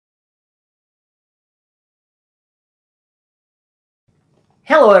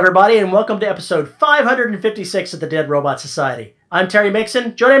Hello, everybody, and welcome to episode 556 of the Dead Robot Society. I'm Terry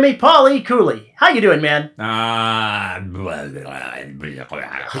Mixon. Joining me, Paul E. Cooley. How you doing, man?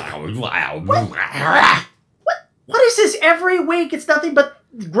 What is this every week? It's nothing but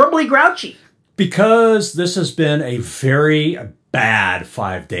grumbly grouchy. Because this has been a very bad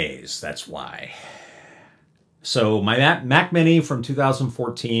 5 days. That's why. So my Mac Mini from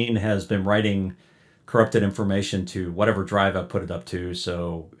 2014 has been writing corrupted information to whatever drive I put it up to.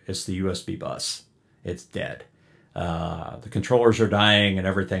 So it's the USB bus. It's dead. The controllers are dying and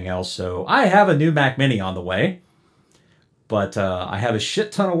everything else. So I have a new Mac Mini on the way. But I have a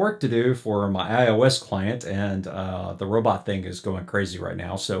shit ton of work to do for my iOS client. And the robot thing is going crazy right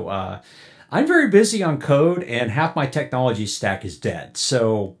now. So I'm very busy on code. And half my technology stack is dead.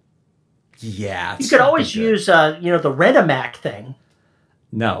 So yeah. You could always use, the Rent-A-Mac thing.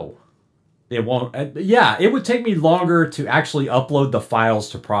 No. It won't. Yeah, it would take me longer to actually upload the files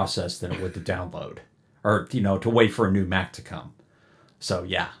to process than it would to download. Or, to wait for a new Mac to come. So,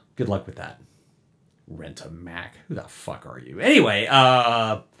 yeah, good luck with that. Rent a Mac. Who the fuck are you? Anyway,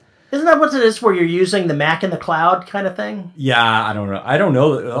 Isn't that what it is where you're using the Mac in the cloud kind of thing? Yeah, I don't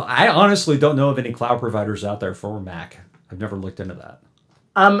know. I honestly don't know of any cloud providers out there for Mac. I've never looked into that.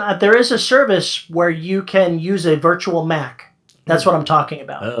 There is a service where you can use a virtual Mac. That's what I'm talking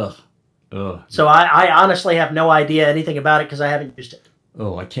about. Ugh. So I honestly have no idea anything about it because I haven't used it.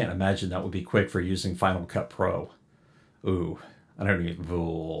 Oh, I can't imagine that would be quick for using Final Cut Pro. Ooh, I don't even...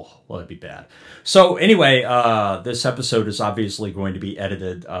 Well, that'd be bad. So anyway, this episode is obviously going to be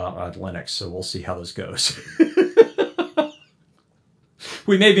edited on Linux, so we'll see how this goes.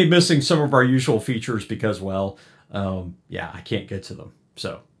 We may be missing some of our usual features because, well, yeah, I can't get to them.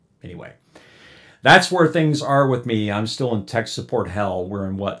 So anyway. That's where things are with me. I'm still in tech support hell. We're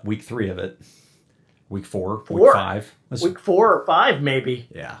in what, week 3 of it? Week 4? Week 5? Week 4 or 5, maybe.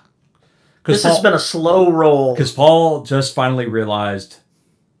 Yeah. This has been a slow roll. Because Paul just finally realized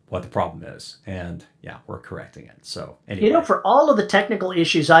what the problem is. And yeah, we're correcting it. So anyway. For all of the technical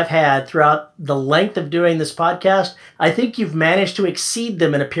issues I've had throughout the length of doing this podcast, I think you've managed to exceed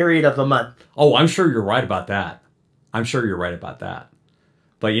them in a period of a month. Oh, I'm sure you're right about that. I'm sure you're right about that.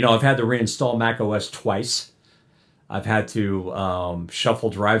 But, I've had to reinstall macOS twice. I've had to shuffle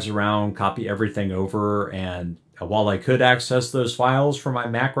drives around, copy everything over. And while I could access those files from my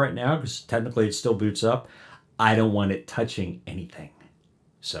Mac right now, because technically it still boots up, I don't want it touching anything.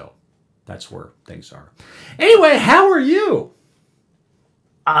 So that's where things are. Anyway, how are you?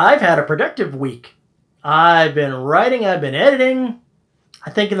 I've had a productive week. I've been writing. I've been editing. I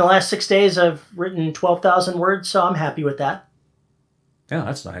think in the last 6 days I've written 12,000 words, so I'm happy with that. Yeah,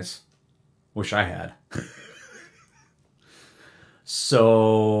 that's nice. Wish I had.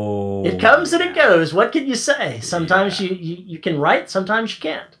 So... It comes and it goes. What can you say? Sometimes you can write, sometimes you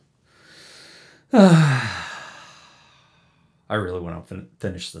can't. I really want to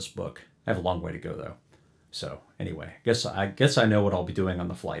finish this book. I have a long way to go, though. So, anyway, I guess I know what I'll be doing on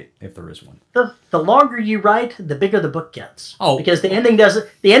the flight, if there is one. The longer you write, the bigger the book gets. Oh. Because the ending doesn't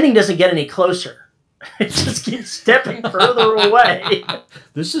get any closer. It just keeps stepping further away.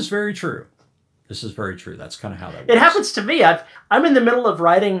 This is very true. This is very true. That's kind of how that works. It happens to me. I'm in the middle of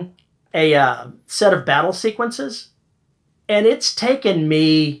writing a set of battle sequences, and it's taken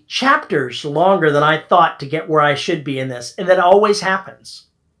me chapters longer than I thought to get where I should be in this, and that always happens.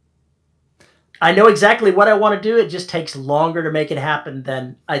 I know exactly what I want to do. It just takes longer to make it happen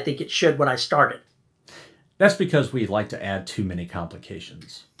than I think it should when I started. That's because we like to add too many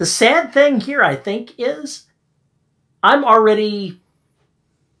complications. The sad thing here, I think, is I'm already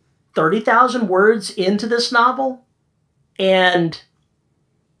 30,000 words into this novel. And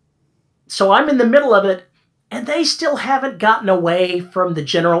so I'm in the middle of it, and they still haven't gotten away from the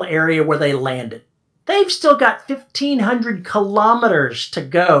general area where they landed. They've still got 1,500 kilometers to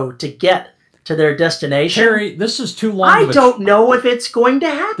go to get to their destination. Terry, this is too long. I don't know if it's going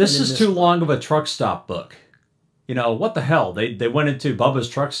to happen. This is too long of a truck stop book. What the hell? They went into Bubba's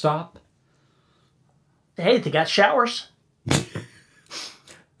truck stop? Hey, they got showers.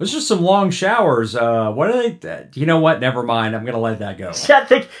 There's just some long showers. What are they? You know what? Never mind. I'm going to let that go.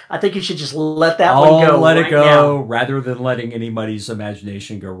 I think you should just let that one go. Let it go rather than letting anybody's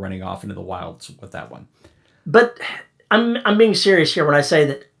imagination go running off into the wilds with that one. But I'm being serious here when I say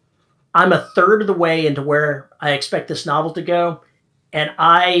that I'm a third of the way into where I expect this novel to go, and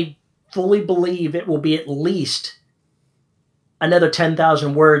I fully believe it will be at least another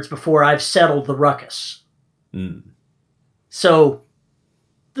 10,000 words before I've settled the ruckus. Mm. So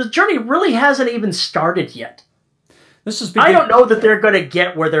the journey really hasn't even started yet. This is I don't know that they're going to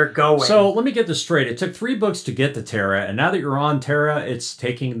get where they're going. So let me get this straight. It took 3 books to get to Terra, and now that you're on Terra, it's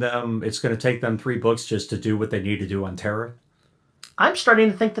going to take them 3 books just to do what they need to do on Terra? I'm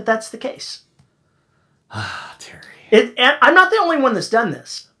starting to think that that's the case. Ah, Terry. And I'm not the only one that's done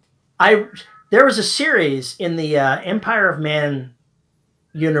this. There was a series in the Empire of Man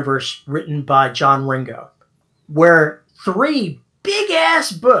universe written by John Ringo, where 3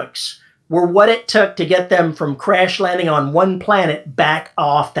 big-ass books were what it took to get them from crash landing on one planet back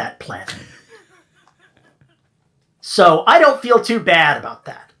off that planet. So I don't feel too bad about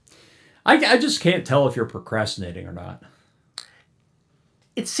that. I just can't tell if you're procrastinating or not.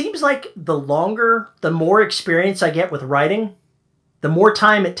 It seems like the more experience I get with writing, the more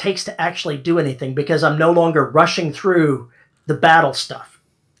time it takes to actually do anything, because I'm no longer rushing through the battle stuff.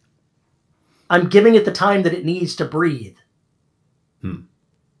 I'm giving it the time that it needs to breathe.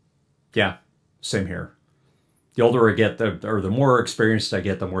 Yeah, same here. The older I get, the more experienced I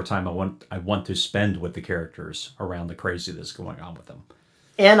get, the more time I want to spend with the characters around the crazy that's going on with them.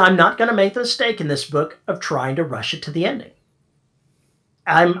 And I'm not going to make the mistake in this book of trying to rush it to the ending.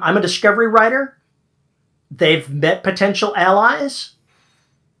 I'm a discovery writer. They've met potential allies.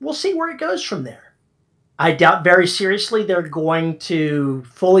 We'll see where it goes from there. I doubt very seriously they're going to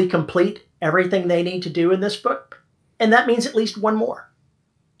fully complete everything they need to do in this book. And that means at least one more.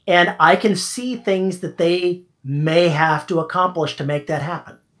 And I can see things that they may have to accomplish to make that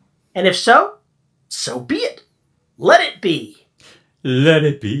happen. And if so, so be it. Let it be. Let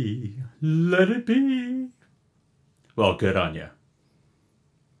it be. Let it be. Well, good on you.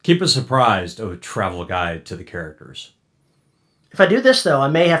 Keep us surprised of a travel guide to the characters. If I do this, though, I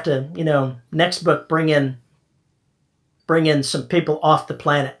may have to, next book, bring in some people off the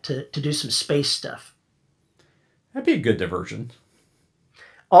planet to do some space stuff. That'd be a good diversion.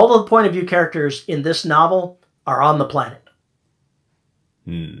 All of the point of view characters in this novel are on the planet.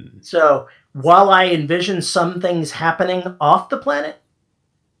 So while I envision some things happening off the planet,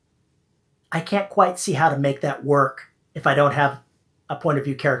 I can't quite see how to make that work if I don't have a point of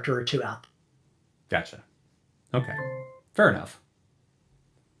view character or 2 out. Gotcha. Okay. Fair enough.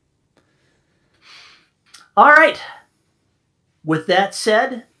 All right. With that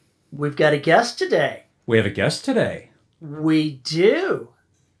said, we've got a guest today. We have a guest today. We do.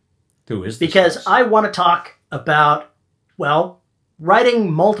 Who is this? Because guest? I want to talk about,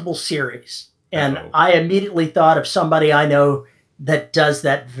 writing multiple series. And I immediately thought of somebody I know that does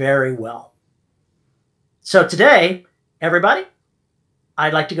that very well. So today, everybody,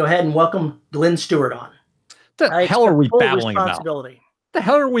 I'd like to go ahead and welcome Glynn Stewart on. The hell are we babbling about? The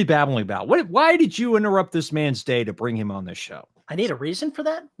hell are we babbling about? Why did you interrupt this man's day to bring him on this show? I need a reason for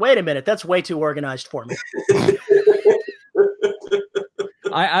that? Wait a minute. That's way too organized for me.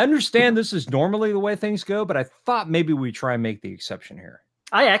 I understand this is normally the way things go, but I thought maybe we try and make the exception here.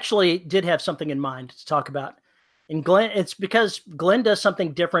 I actually did have something in mind to talk about. And Glynn, it's because Glynn does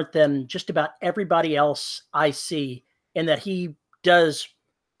something different than just about everybody else I see, in that he does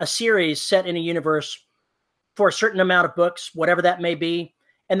a series set in a universe for a certain amount of books, whatever that may be,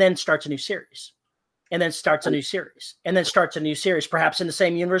 and then starts a new series. And then starts a new series. And then starts a new series, perhaps in the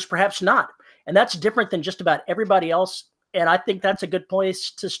same universe, perhaps not. And that's different than just about everybody else. And I think that's a good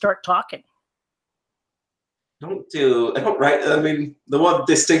place to start talking. I don't write. I mean, the one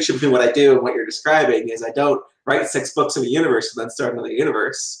distinction between what I do and what you're describing is I don't write 6 books in a universe and then start another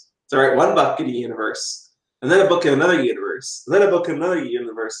universe. So I write 1 book in a universe, and then a book in another universe, and then a book in another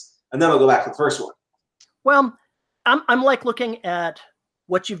universe, and then I'll go back to the first one. Well, I'm like looking at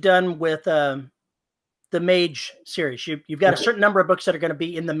what you've done with the Mage series. You've got a certain number of books that are going to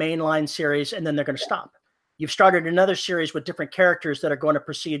be in the mainline series, and then they're going to stop. You've started another series with different characters that are going to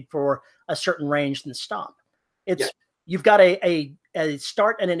proceed for a certain range and stop. You've got a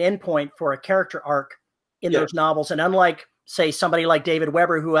start and an end point for a character arc in those novels. And unlike, say, somebody like David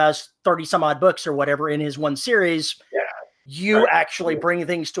Weber, who has 30 some odd books or whatever in his one series, you actually bring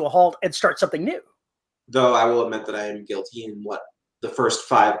things to a halt and start something new. Though I will admit that I am guilty in what the first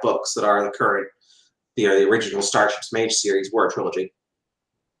 5 books that are the current, the original Starships Mage series were a trilogy.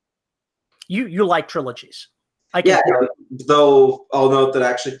 You like trilogies. Though I'll note that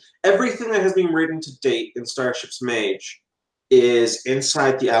actually everything that has been written to date in Starships Mage is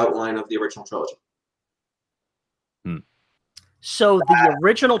inside the outline of the original trilogy. So the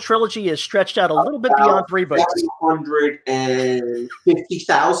original trilogy is stretched out a little bit beyond 3 books.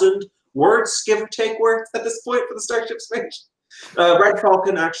 150,000 words, give or take, worth at this point for the Starships Mage. Red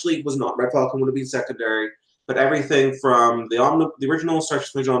Falcon actually was not. Red Falcon would have been secondary, but everything from the original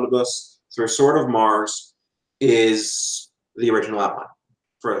Starships Mage omnibus through Sword of Mars is the original outline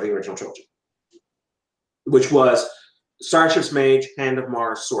for the original trilogy, which was Starships Mage, Hand of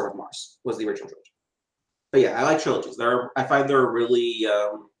Mars, Sword of Mars was the original trilogy. But yeah, I like trilogies. I find they're a really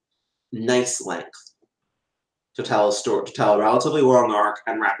nice length to tell a story, to tell a relatively long arc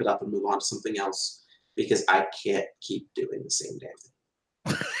and wrap it up and move on to something else, because I can't keep doing the same damn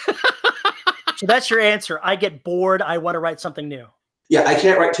thing. So that's your answer. I get bored. I want to write something new. Yeah, I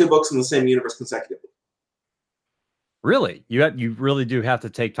can't write 2 books in the same universe consecutively. Really? You really do have to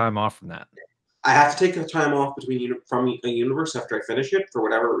take time off from that. I have to take the time off from a universe after I finish it for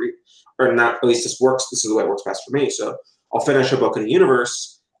whatever reason, or not. At least this works. This is the way it works best for me. So I'll finish a book in a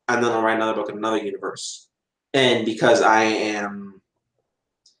universe, and then I'll write another book in another universe. And because I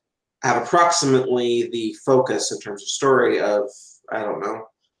have approximately the focus in terms of story of, I don't know,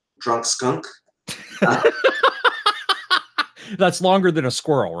 drunk skunk. That's longer than a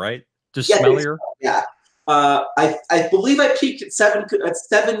squirrel, right? Just Yeah, smellier. Yeah. I believe I peaked at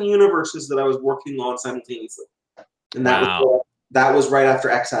 7 universes that I was working on simultaneously, and that was right after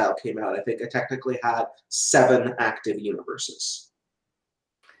Exile came out. I think I technically had 7 active universes.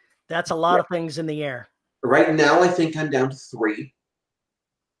 That's a lot of things in the air. Right now, I think I'm down to 3.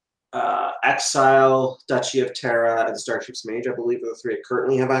 Exile, Duchy of Terra, and Starships Mage, I believe, are the 3 I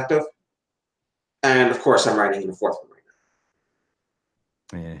currently have active. And of course, I'm writing in the 4th one right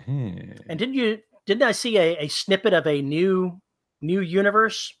now. And didn't I see a snippet of a new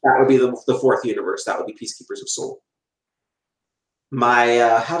universe? That would be the 4th universe. That would be Peacekeepers of Soul.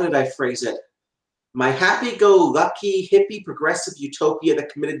 My, how did I phrase it? My happy-go-lucky, hippie, progressive utopia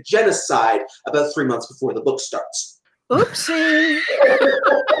that committed genocide about 3 months before the book starts. Oopsie.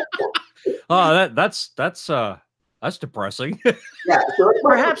 Oh, that's depressing. Yeah.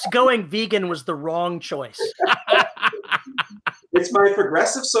 Perhaps going vegan was the wrong choice. It's my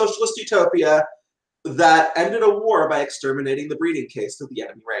progressive socialist utopia that ended a war by exterminating the breeding case of the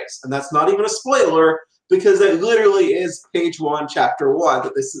enemy race. And that's not even a spoiler, because it literally is page 1, chapter 1,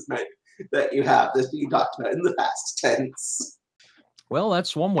 that this is meant, that you have this being talked about in the past tense. Well,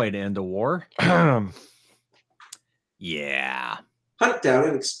 that's one way to end a war. Yeah. Hunt down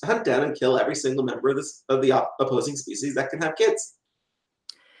and kill every single member of the opposing species that can have kids.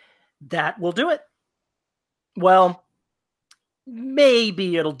 That will do it. Well,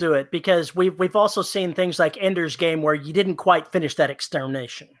 maybe it'll do it, because we've also seen things like Ender's Game where you didn't quite finish that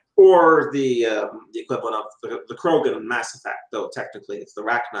extermination. Or the equivalent of the Krogan in Mass Effect, though technically it's the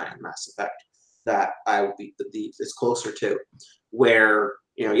Rachni in Mass Effect that I would be is closer to, where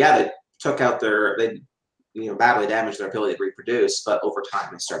they took out they badly damaged their ability to reproduce, but over time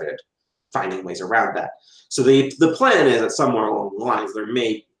they started finding ways around that. So the plan is that somewhere along the lines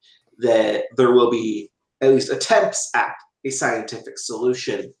there will be at least attempts at a scientific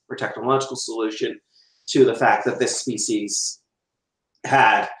solution or technological solution to the fact that this species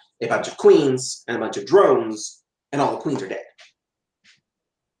had a bunch of queens and a bunch of drones, and all the queens are dead.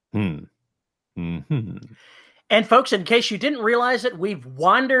 And folks, in case you didn't realize it, we've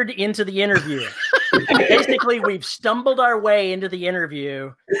wandered into the interview. Basically, we've stumbled our way into the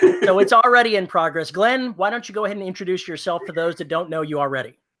interview. So it's already in progress. Glenn, why don't you go ahead and introduce yourself for those that don't know you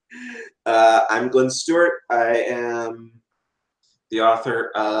already? I'm Glynn Stewart. I am the author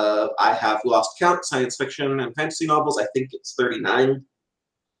of I Have Lost Count, science fiction and fantasy novels. I think it's 39.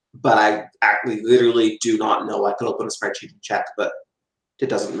 But I actually literally do not know. I could open a spreadsheet and check, but it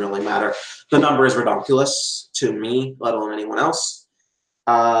doesn't really matter. The number is redonkulous to me, let alone anyone else.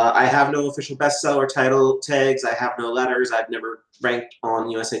 I have no official bestseller title tags. I have no letters. I've never ranked on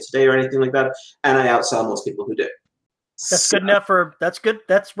USA Today or anything like that. And I outsell most people who do. That's good enough that's good.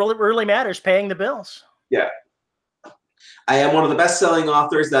 That's really matters, paying the bills. Yeah. I am one of the best-selling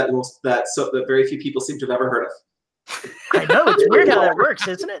authors that very few people seem to have ever heard of. I know, it's weird how that works,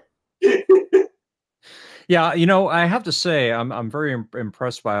 isn't it? Yeah, I have to say I'm very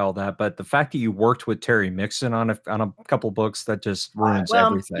impressed by all that, but the fact that you worked with Terry Mixon on a couple books, that just ruins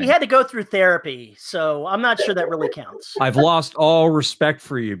everything. He had to go through therapy, so I'm not sure that really counts. I've lost all respect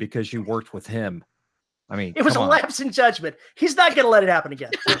for you because you worked with him. I mean, it was a lapse in judgment. He's not going to let it happen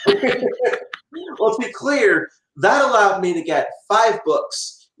again. Well, to be clear, that allowed me to get 5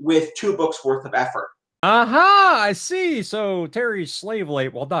 books with 2 books worth of effort. Aha, I see. So Terry's slave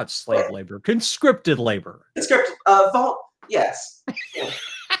labor, well, not slave labor, conscripted labor. Conscripted, yes. Yeah.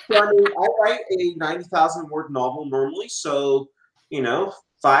 So, I mean, I write a 90,000 word novel normally, so,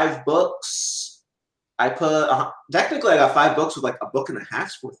 5 books. Technically I got 5 books with like a book and a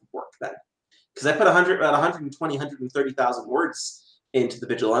half's worth of work then. Because I put about 120, 130,000 words into the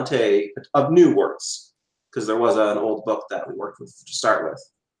Vigilante of new words. Because there was an old book that we worked with to start with.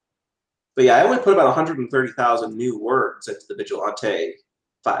 But yeah, I only put about 130,000 new words into the Vigilante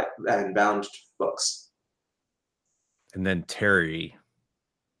and bound books. And then Terry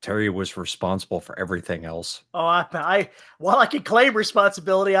was responsible for everything else. Oh, while I can claim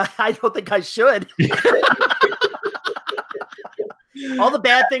responsibility, I don't think I should. All the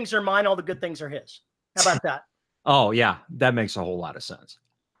bad things are mine. All the good things are his. How about that? Oh yeah, that makes a whole lot of sense.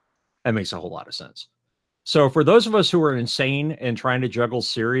 That makes a whole lot of sense. So for those of us who are insane and trying to juggle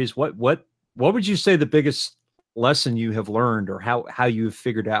series, what would you say the biggest lesson you have learned, or how you've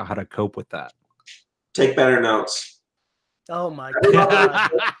figured out how to cope with that? Take better notes. Oh my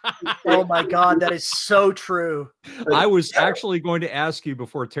God. Oh my God. That is so true. I was actually going to ask you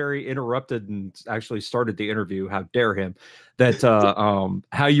before Terry interrupted and actually started the interview, how dare him, that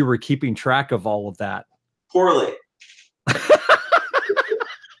how you were keeping track of all of that. Poorly.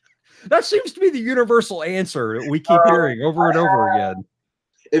 That seems to be the universal answer that we keep hearing over and over again.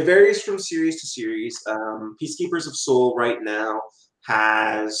 It varies from series to series. Peacekeepers of Soul right now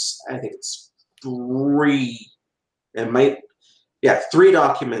has, I think it's 3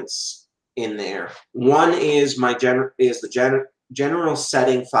 documents in there. One is the general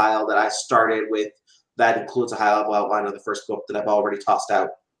setting file that I started with. That includes a high-level outline of the first book that I've already tossed out.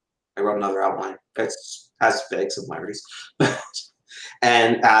 I wrote another outline. It has vague similarities,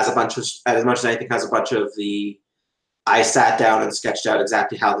 and as much as anything, has a bunch of the. I sat down and sketched out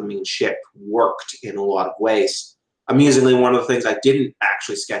exactly how the main ship worked in a lot of ways. Amusingly, one of the things I didn't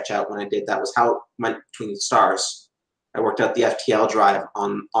actually sketch out when I did that was how it went between the stars. I worked out the FTL drive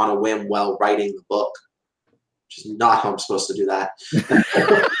on a whim while writing the book, which is not how I'm supposed to do that.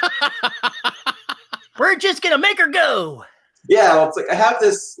 We're just going to make her go. Yeah, well, it's like I have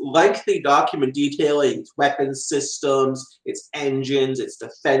this lengthy document detailing its weapons systems, its engines, its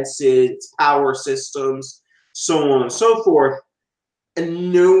defenses, its power systems, so on and so forth.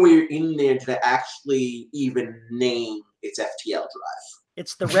 And nowhere in there did I actually even name its FTL drive.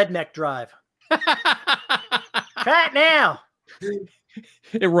 It's the redneck drive. Try it now.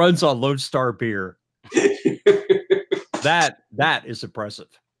 It runs on Lone Star beer. That is impressive.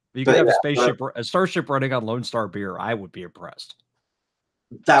 You could have a starship running on Lone Star beer. I would be impressed.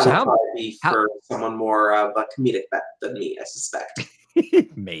 That would probably be for someone more of a comedic bet than me, I suspect.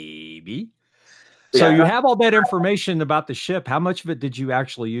 Maybe. So you have all that information about the ship. How much of it did you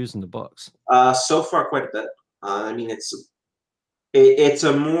actually use in the books? So far, quite a bit. I mean, it's a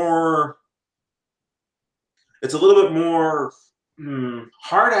little bit more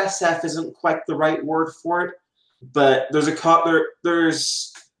hard. SF isn't quite the right word for it, but there's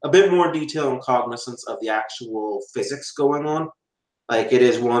a bit more detail and cognizance of the actual physics going on. Like it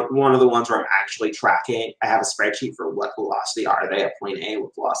is one of the ones where I'm actually tracking. I have a spreadsheet for what velocity are they at point A,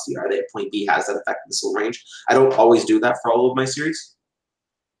 what velocity are they at point B, how does that affect missile range. I don't always do that for all of my series.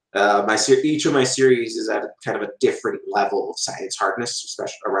 Each of my series is at kind of a different level of science hardness,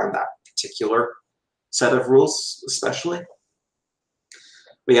 especially around that particular set of rules, especially.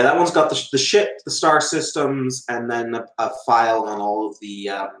 But yeah, that one's got the ship, the star systems, and then a file on all of the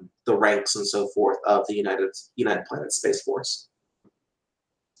ranks and so forth of the United Planet Space Force.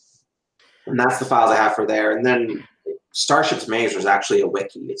 And that's the files I have for there. And then Starship's Maze is actually a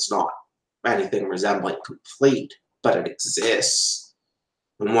wiki. It's not anything resembling complete, but it exists.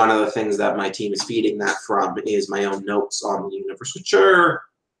 And one of the things that my team is feeding that from is my own notes on the universe, which are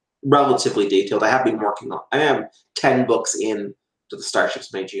relatively detailed. I am 10 books in to the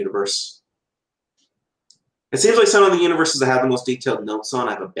Starship's Maze universe. It seems like some of the universes I have the most detailed notes on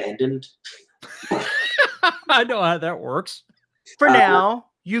I've abandoned. I know how that works. For now.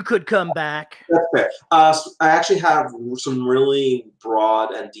 You could come back. That's fair. I actually have some really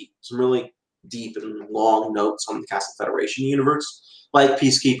broad and deep and long notes on the Castle Federation universe. Like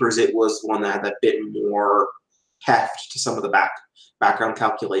Peacekeepers, it was one that had a bit more heft to some of the background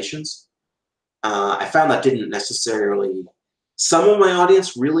calculations. I found that didn't necessarily. Some of my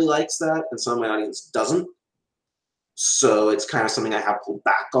audience really likes that, and some of my audience doesn't. So it's kind of something I have pulled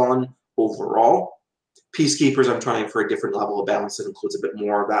back on overall. Peacekeepers, I'm trying for a different level of balance that includes a bit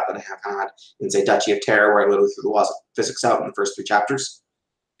more of that than I have had in, say, Duchy of Terror, where I literally threw the laws of physics out in the first 3 chapters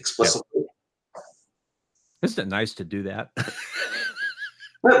explicitly. Yep. Isn't it nice to do that?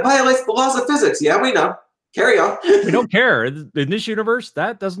 But it violates the laws of physics. Yeah, we know. Carry on. We don't care. In this universe,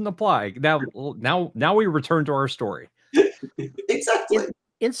 that doesn't apply. Now we return to our story. Exactly.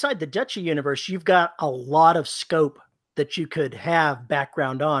 Inside the Duchy universe, you've got a lot of scope that you could have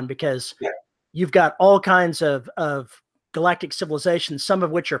background on because you've got all kinds of galactic civilizations, some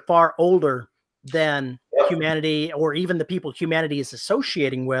of which are far older than humanity or even the people humanity is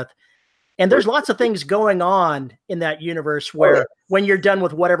associating with. And there's lots of things going on in that universe where when you're done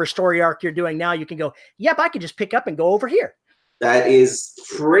with whatever story arc you're doing now, you can go, yep, I can just pick up and go over here. That is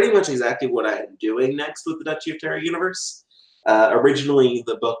pretty much exactly what I'm doing next with the Duchy of Terra universe. Originally,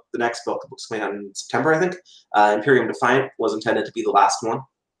 the next book, the book's coming out in September, I think. Imperium Defiant was intended to be the last one,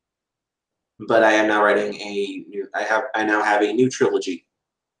 but I am now writing a new. I now have a new trilogy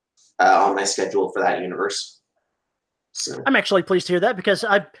on my schedule for that universe. So I'm actually pleased to hear that, because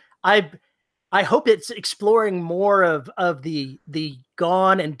I hope it's exploring more of the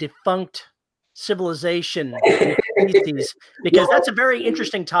gone and defunct civilization species, because that's a very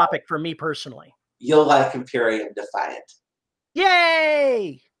interesting topic for me personally. You'll like Imperium Defiant.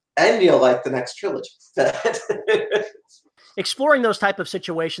 Yay! And you'll like the next trilogy. Exploring those type of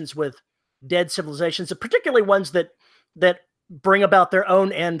situations with dead civilizations, particularly ones that bring about their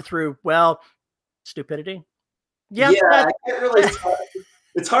own end through, well, stupidity. Yeah, I can't really tell.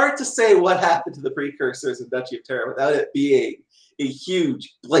 It's hard to say what happened to the precursors in Duchy of Terra without it being a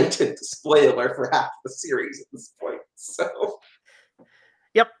huge, blatant spoiler for half the series at this point. So,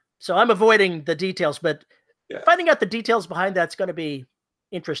 yep. So I'm avoiding the details, but finding out the details behind that's going to be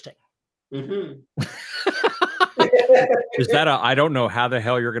interesting. Mm-hmm. Is that I don't know how the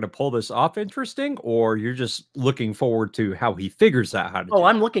hell you're going to pull this off interesting, or you're just looking forward to how he figures out how to do it?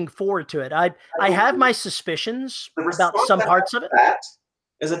 I'm looking forward to it. I have my suspicions about some parts of it. That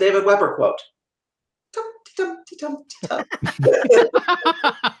is a David Weber quote.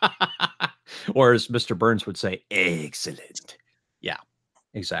 Or as Mr. Burns would say, excellent. Yeah,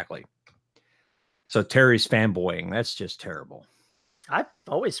 exactly. So Terry's fanboying. That's just terrible. I've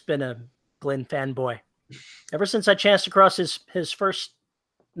always been a Glynn fanboy. Ever since I chanced across his first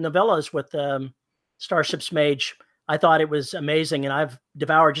novellas with Starship's Mage, I thought it was amazing, and I've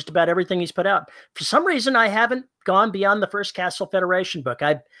devoured just about everything he's put out. For some reason, I haven't gone beyond the first Castle Federation book.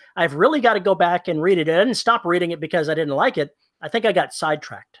 I've really got to go back and read it. I didn't stop reading it because I didn't like it. I think I got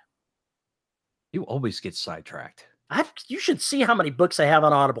sidetracked. You always get sidetracked. You should see how many books I have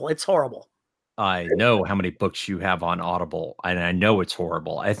on Audible. It's horrible. I know how many books you have on Audible, and I know it's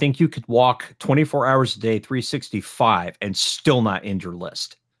horrible. I think you could walk 24 hours a day, 365, and still not end your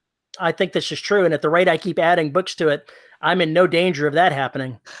list. I think this is true, and at the rate I keep adding books to it, I'm in no danger of that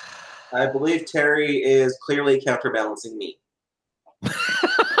happening. I believe Terry is clearly counterbalancing me.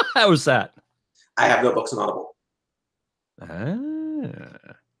 How was that? I have no books on Audible.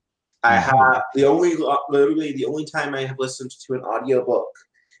 I have literally the only time I have listened to an audiobook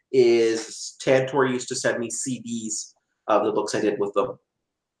is Tantor used to send me CDs of the books I did with them.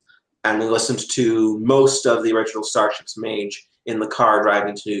 And we listened to most of the original Starship's Mage in the car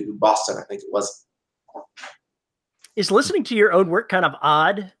driving to Boston, I think it was. Is listening to your own work kind of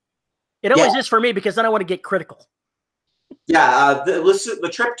odd? It always is for me, because then I want to get critical. Yeah, the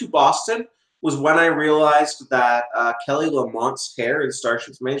trip to Boston was when I realized that Kelly Lamont's hair in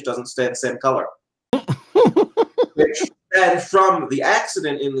Starship's Mage doesn't stay the same color. Which then, from the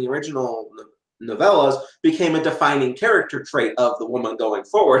accident in the original novellas, became a defining character trait of the woman going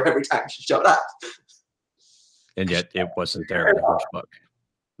forward every time she showed up. And yet it wasn't there in the first book.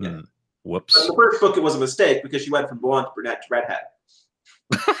 Yeah. Whoops. But in the first book, it was a mistake because she went from blonde to brunette to redhead.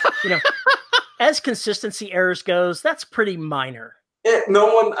 As consistency errors goes, that's pretty minor. I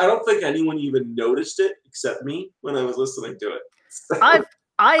don't think anyone even noticed it except me when I was listening to it. So.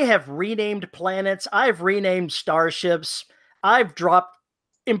 I have renamed planets. I've renamed starships. I've dropped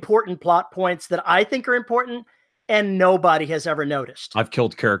important plot points that I think are important, and nobody has ever noticed. I've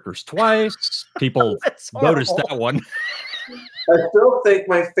killed characters twice. People noticed that one. I still think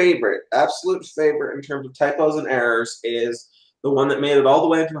my favorite, absolute favorite in terms of typos and errors is the one that made it all the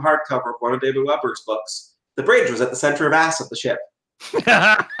way into the hardcover of one of David Weber's books. The bridge was at the center of ass of the ship.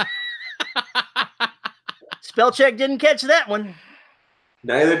 Spell check didn't catch that one.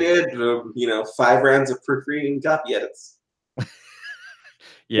 Neither did, 5 rounds of proofreading copy edits.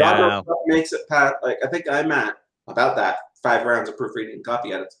 Yeah. Makes it past, I think I'm at about that 5 rounds of proofreading and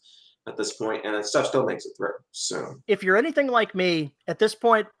copy edits at this point, and stuff still makes it through. So if you're anything like me at this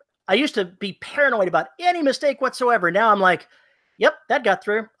point, I used to be paranoid about any mistake whatsoever. Now I'm like, yep, that got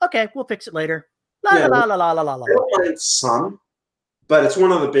through. Okay, we'll fix it later. La la la la la la la. I don't mind some, but it's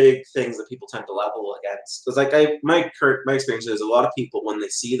one of the big things that people tend to level against. It's like my experience is a lot of people, when they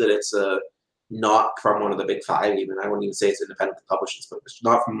see that it's not from one of the big 5, even I wouldn't even say it's independently published, but it's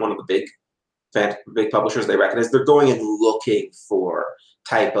not from one of the big publishers they recognize, they're going and looking for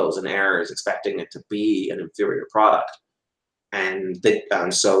typos and errors, expecting it to be an inferior product, and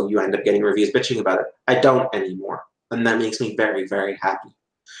so you end up getting reviews bitching about it. I don't anymore, and that makes me very, very happy.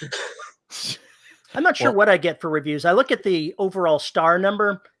 I'm not sure what I get for reviews. I look at the overall star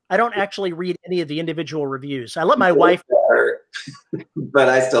number. I don't actually read any of the individual reviews. I let my wife. But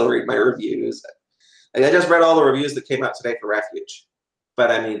I still read my reviews. Like, I just read all the reviews that came out today for Refuge.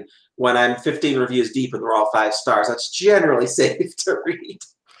 But I mean, when I'm 15 reviews deep and they're all 5 stars, that's generally safe to read.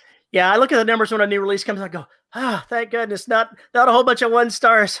 Yeah, I look at the numbers when a new release comes out and I go, thank goodness, not a whole bunch of 1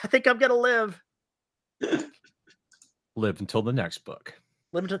 stars. I think I'm going to live. Live until the next book.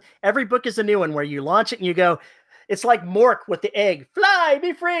 Every book is a new one where you launch it and you go, it's like Mork with the egg. Fly,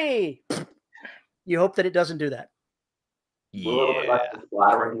 be free. You hope that it doesn't do that. Yeah. A little bit like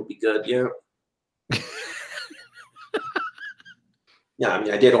blathering would be good, yeah. Yeah, I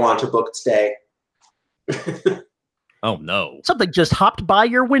mean, I did launch a book today. Oh, no. Something just hopped by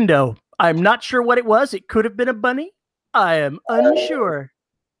your window. I'm not sure what it was. It could have been a bunny. I am unsure.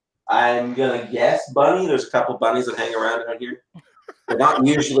 I'm going to guess bunny. There's a couple bunnies that hang around out here. They're not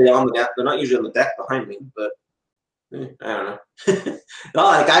usually on the deck. They're not usually on the deck behind me, but I don't know.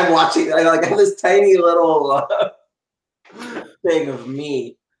 Not like I'm watching. I have this tiny little thing of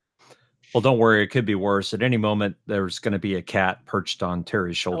me. Well, don't worry. It could be worse. At any moment, there's going to be a cat perched on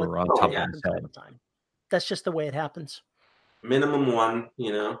Terry's shoulder on top of his head. That's just the way it happens. Minimum 1,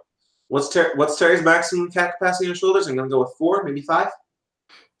 you know. What's Terry's maximum cat capacity on shoulders? I'm going to go with 4, maybe 5.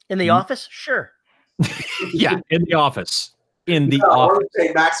 In the office? Sure. Yeah, in the office. In the office. I office. want to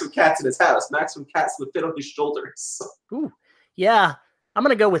say maximum cats in his house. Maximum cats would fit on his shoulders. Ooh, yeah. I'm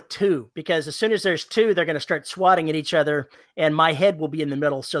going to go with 2 because as soon as there's 2, they're going to start swatting at each other and my head will be in the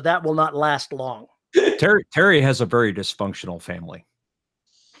middle. So that will not last long. Terry has a very dysfunctional family.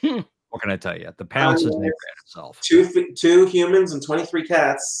 What can I tell you? The pounce is never at itself. 2 humans and 23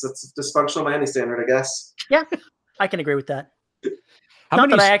 cats. That's dysfunctional by any standard, I guess. Yeah, I can agree with that. Not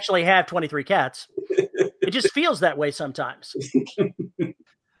that I actually have 23 cats. It just feels that way sometimes.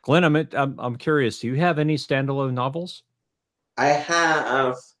 Glynn, I'm curious. Do you have any standalone novels? I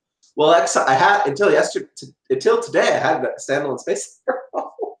have. Well, I had until today. I had a standalone space.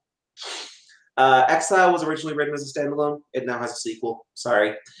 Exile was originally written as a standalone. It now has a sequel.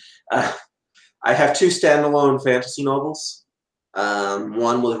 Sorry. I have 2 standalone fantasy novels.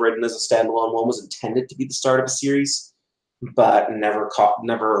 One was written as a standalone. One was intended to be the start of a series, but never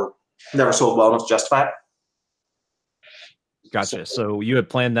sold well enough to justify it. Gotcha. So you had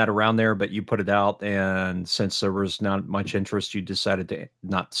planned that around there, but you put it out, and since there was not much interest, you decided to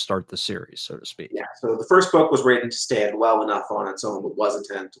not start the series, so to speak. Yeah. So the first book was written to stand well enough on its own, but was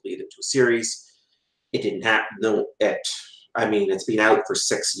intended to lead into a series. It didn't happen. No, I mean, it's been out for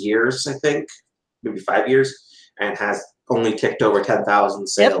 6 years, I think, maybe 5 years, and has only ticked over 10,000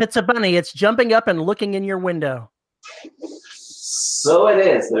 sales. Yep, it's a bunny. It's jumping up and looking in your window. So it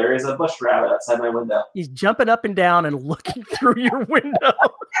is. There is a bush rabbit outside my window. He's jumping up and down and looking through your window.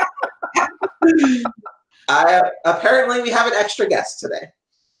 Apparently, we have an extra guest today.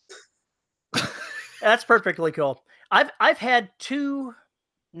 That's perfectly cool. I've had 2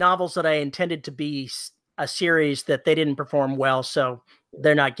 novels that I intended to be a series that they didn't perform well, so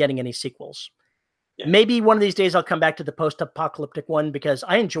they're not getting any sequels. Yeah. Maybe one of these days I'll come back to the post-apocalyptic one because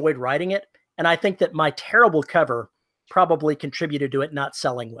I enjoyed writing it, and I think that my terrible cover probably contributed to it not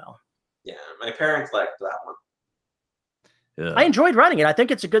selling well. Yeah, my parents liked that one. Yeah. I enjoyed writing it. I think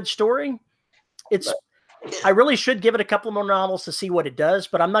it's a good story. I really should give it a couple more novels to see what it does,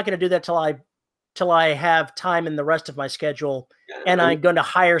 but I'm not going to do that till I have time in the rest of my schedule, and I'm going to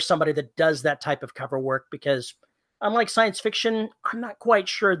hire somebody that does that type of cover work because unlike science fiction, I'm not quite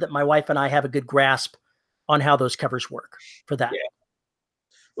sure that my wife and I have a good grasp on how those covers work for that. Yeah.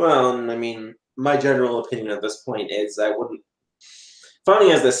 Well, I mean, my general opinion at this point is I wouldn't,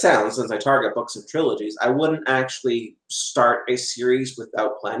 funny as this sounds, since I target books and trilogies, I wouldn't actually start a series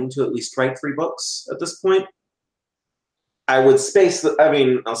without planning to at least write 3 books at this point. I would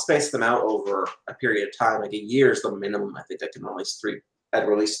I'll space them out over a period of time, like a year is the minimum. I think I can release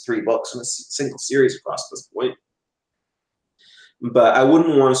 3 books in a single series across this point. But I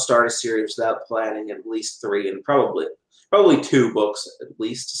wouldn't want to start a series without planning at least 3 and probably 2 books at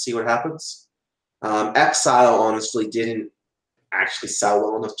least to see what happens. Exile honestly didn't actually sell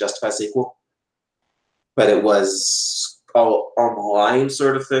well enough to justify a sequel, but it was all on the line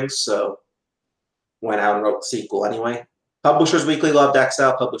sort of thing, so went out and wrote the sequel anyway. Publishers Weekly loved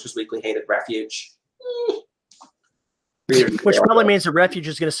Exile. Publishers Weekly hated Refuge. Which probably means that Refuge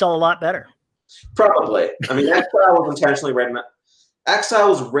is going to sell a lot better. Probably. I mean, Exile was intentionally written. Exile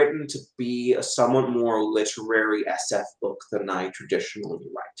was written to be a somewhat more literary SF book than I traditionally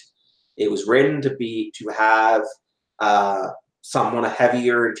write. It was written to have somewhat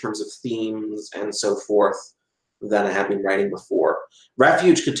heavier in terms of themes and so forth than I have been writing before.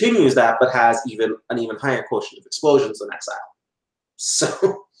 Refuge continues that, but has an even higher quotient of explosions than Exile.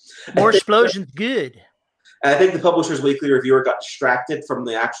 So more explosions, good. I think the Publishers Weekly reviewer got distracted from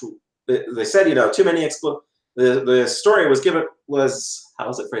the they said, too many the story was how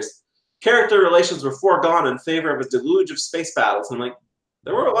was it phrased? Character relations were foregone in favor of a deluge of space battles. And like,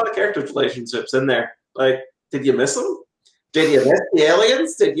 there were a lot of character relationships in there. Like, did you miss them? Did you miss the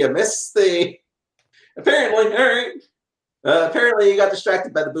aliens? Did you miss the? Apparently, all right. Apparently, you got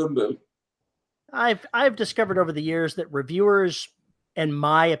distracted by the boom boom. I've discovered over the years that reviewers and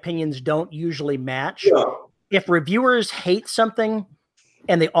my opinions don't usually match. Yeah. If reviewers hate something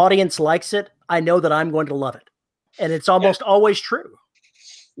and the audience likes it, I know that I'm going to love it. And it's almost always true.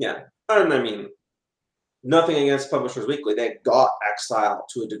 Yeah. And I mean, nothing against Publishers Weekly. They got Exile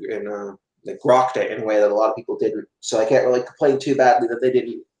to a degree, and they grokked it in a way that a lot of people didn't. So I can't really complain too badly that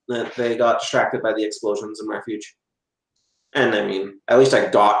they got distracted by the explosions in Refuge. And I mean, at least I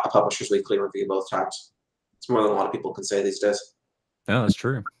got a Publishers Weekly review both times. It's more than a lot of people can say these days. No, that's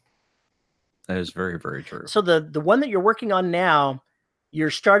true. That is very, very true. So the one that you're working on now, you're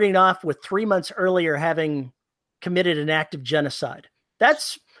starting off with 3 months earlier having committed an act of genocide.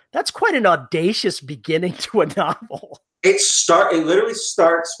 That's quite an audacious beginning to a novel. It literally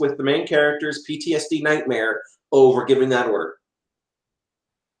starts with the main character's PTSD nightmare over giving that order.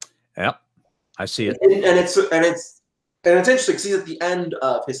 Yep, I see it. And it's interesting because he's at the end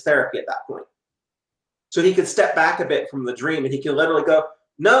of his therapy at that point. So he could step back a bit from the dream and he can literally go,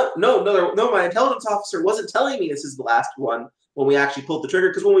 no, my intelligence officer wasn't telling me this is the last one when we actually pulled the trigger,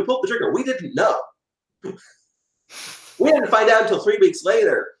 because when we pulled the trigger, we didn't know. We didn't find out until 3 weeks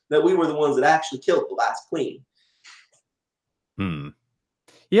later that we were the ones that actually killed the last queen.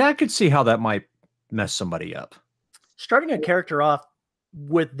 Yeah, I could see how that might mess somebody up. Starting a character off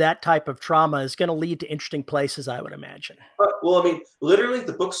with that type of trauma is going to lead to interesting places, I would imagine. Well, I mean, literally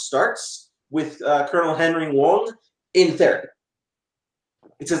the book starts with Colonel Henry Wong in therapy.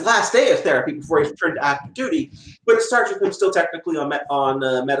 It's his last day of therapy before he's returned to active duty, but it starts with him still technically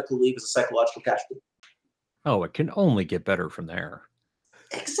on medical leave as a psychological casualty. Oh, it can only get better from there.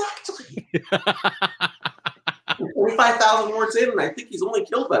 Exactly. 45,000 words in, and I think he's only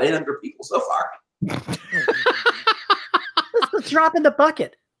killed about 800 people so far. That's the drop in the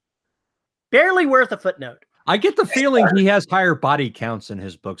bucket. Barely worth a footnote. I get the feeling he has higher body counts in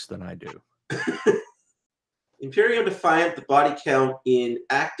his books than I do. Imperium Defiant, the body count in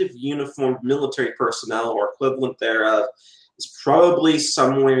active uniformed military personnel or equivalent thereof is probably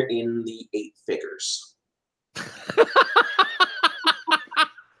somewhere in the 8 figures.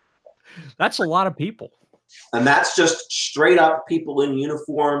 That's a lot of people. And that's just straight up people in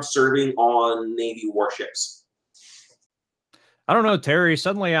uniform serving on Navy warships. I don't know, Terry.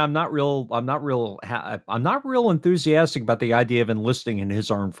 Suddenly, I'm not real enthusiastic about the idea of enlisting in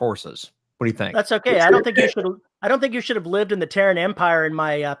his armed forces. What do you think? That's okay. I don't think you should have lived in the Terran Empire in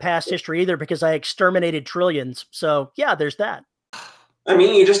my past history either, because I exterminated trillions. So yeah, there's that. I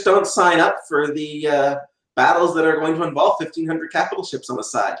mean, you just don't sign up for the battles that are going to involve 1,500 capital ships on the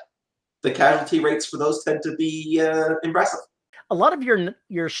side. The casualty rates for those tend to be impressive. A lot of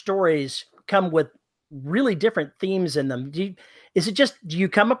your stories come with really different themes in them. Do you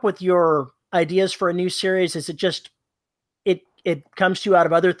come up with your ideas for a new series? Is it just it comes to you out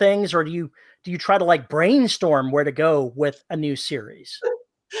of other things, or do you try to like brainstorm where to go with a new series?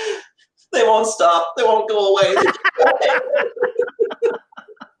 They won't stop. They won't go away.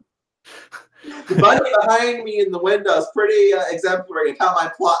 The bunny behind me in the window is pretty exemplary of how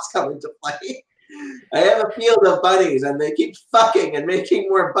my plots come into play. I have a field of bunnies, and they keep fucking and making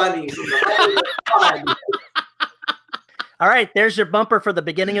more bunnies. All right, there's your bumper for the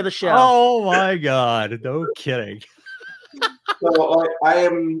beginning of the show. Oh my God! No kidding. So I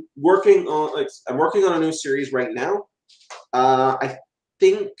am working on a new series right now. I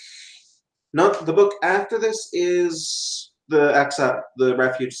think not the book after this is the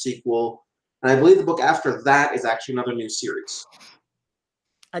Refuge sequel. And I believe the book after that is actually another new series.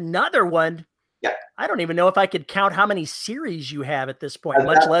 Another one? Yeah. I don't even know if I could count how many series you have at this point,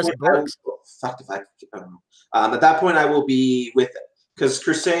 much less books. At that point, I will be with it. Because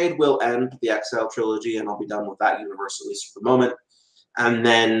Crusade will end the Exile trilogy, and I'll be done with that universe, at least for the moment. And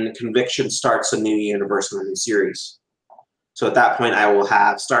then Conviction starts a new universe and a new series. So at that point, I will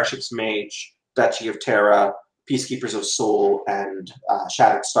have Starships Mage, Duchy of Terra, Peacekeepers of Soul, and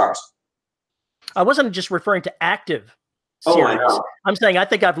Shattered Stars. I wasn't just referring to active series. Oh, I know. I'm saying I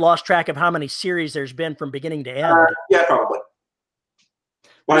think I've lost track of how many series there's been from beginning to end. Yeah, probably.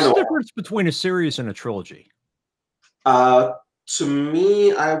 What's the difference between a series and a trilogy? To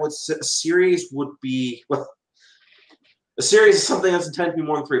me, I would say a series would be... Well, a series is something that's intended to be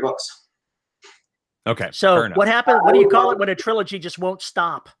more than 3 books. Okay. So what happens? What do you call it when a trilogy just won't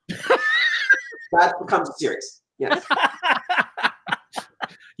stop? That becomes a series. Yes.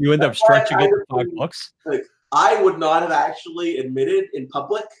 You end up stretching it to 5 books. Like, I would not have actually admitted in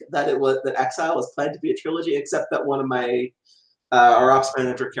public that Exile was planned to be a trilogy, except that one of my our ops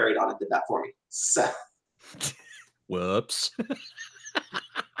manager carried on and did that for me. So, whoops.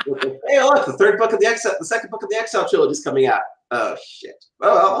 Hey, look, the second book of the Exile trilogy is coming out. Oh shit!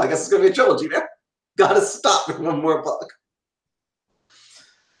 Oh well, I guess it's gonna be a trilogy now. Gotta stop with one more book.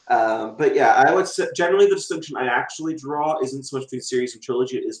 But yeah, I would say generally the distinction I actually draw isn't so much between series and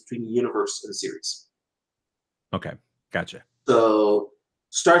trilogy; it is between universe and series. Okay, gotcha. So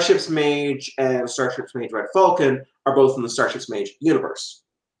Starships Mage and Starships Mage Red Falcon are both in the Starships Mage universe,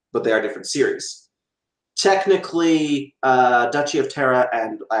 but they are different series. Technically, Duchy of Terra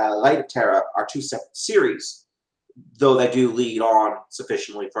and Light of Terra are two separate series, though they do lead on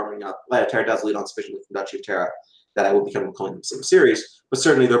sufficiently from Light of Terra does lead on sufficiently from Duchy of Terra that I will become calling them the same series. But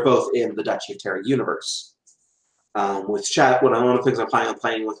certainly, they're both in the Duchy of Terra universe. One of the things I'm planning on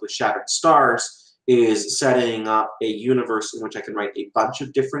playing with Shattered Stars is setting up a universe in which I can write a bunch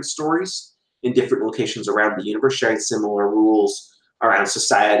of different stories in different locations around the universe, sharing similar rules around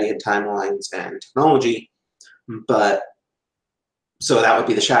society and timelines and technology. But so that would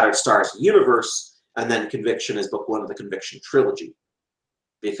be the Shattered Stars universe, and then Conviction is book one of the Conviction trilogy,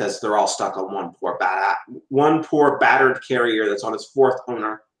 because they're all stuck on one poor battered carrier that's on its fourth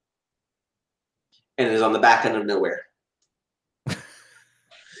owner and is on the back end of nowhere.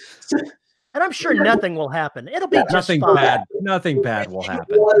 And I'm sure nothing will happen. It'll be just nothing fine. bad. Nothing bad will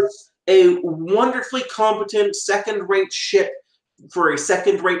happen. It was a wonderfully competent second-rate ship for a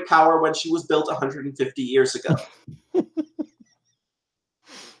second-rate power when she was built 150 years ago.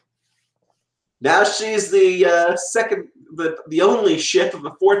 Now she's the the only ship of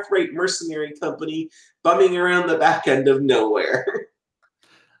a fourth-rate mercenary company bumming around the back end of nowhere.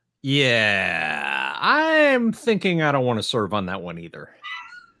 Yeah, I'm thinking I don't want to serve on that one either.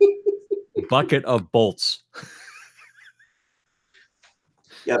 Bucket of bolts.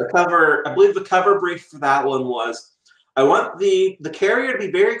 Yeah, I believe the cover brief for that one was, I want the carrier to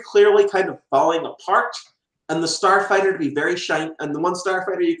be very clearly kind of falling apart, and the starfighter to be very shiny, and the one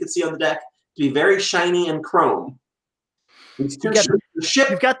starfighter you can see on the deck to be very shiny and chrome. You've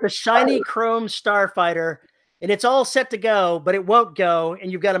got the shiny chrome starfighter, and it's all set to go, but it won't go,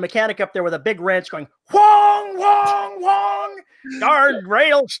 and you've got a mechanic up there with a big wrench going, whong, whong, whong, darn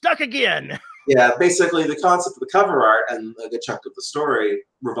rail stuck again. Yeah, basically the concept of the cover art and a good chunk of the story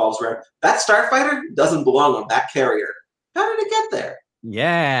revolves around that starfighter doesn't belong on that carrier. How did it get there?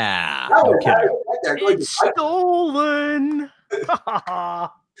 Yeah. No kidding. It's stolen.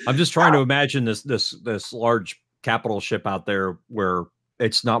 I'm just trying to imagine this large capital ship out there where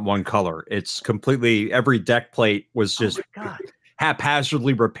it's not one color. It's completely, every deck plate was just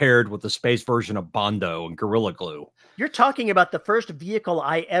haphazardly repaired with the space version of Bondo and Gorilla Glue. You're talking about the first vehicle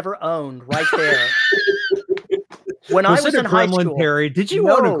I ever owned right there. When I was in high school. Perry, did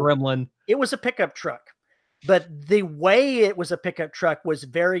you own a Gremlin? It was a pickup truck, but the way it was a pickup truck was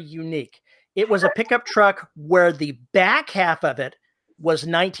very unique. It was a pickup truck where the back half of it was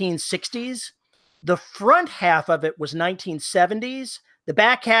 1960s. The front half of it was 1970s. The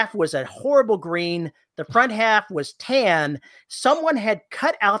back half was a horrible green. The front half was tan. Someone had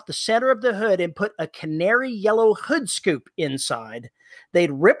cut out the center of the hood and put a canary yellow hood scoop inside.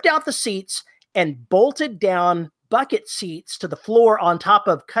 They'd ripped out the seats and bolted down bucket seats to the floor on top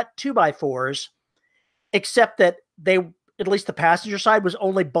of cut 2x4s, except that at least the passenger side was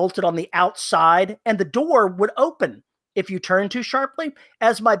only bolted on the outside, and the door would open if you turned too sharply,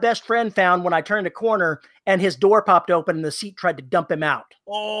 as my best friend found when I turned a corner and his door popped open and the seat tried to dump him out.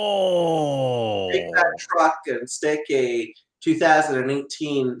 Oh. Take that truck and stick a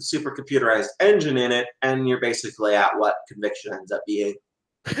 2018 supercomputerized engine in it, and you're basically at what Conviction ends up being.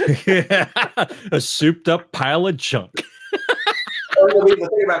 A souped up pile of junk. I mean, the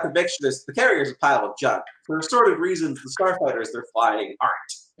thing about Conviction is the carrier's a pile of junk. For assorted reasons, the starfighters they're flying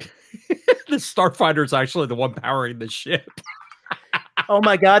aren't. The starfighter is actually the one powering the ship. Oh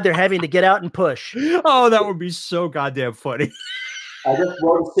my God, they're having to get out and push. Oh, that would be so goddamn funny. I just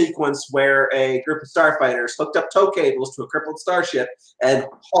wrote a sequence where a group of starfighters hooked up tow cables to a crippled starship and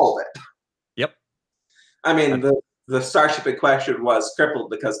hauled it. Yep. I mean, the starship in question was crippled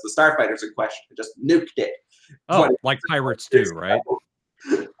because the starfighters in question just nuked it. Oh, like pirates do, right?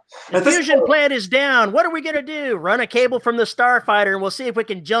 The fusion plant is down. What are we going to do? Run a cable from the starfighter and we'll see if we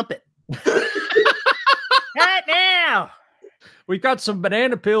can jump it. Right now. We've got some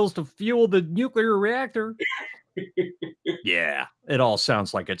banana pills to fuel the nuclear reactor. Yeah, it all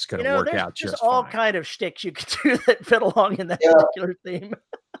sounds like it's going to work out just all fine. Kind of shticks you can do that fit along in that particular theme.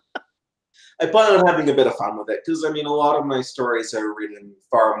 I plan on having a bit of fun with it because I mean, a lot of my stories are written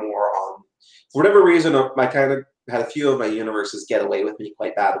far more on. For whatever reason, I kind of had a few of my universes get away with me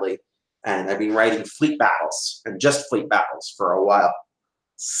quite badly, and I've been writing fleet battles and just fleet battles for a while.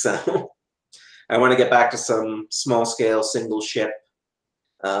 So I want to get back to some small scale single ship,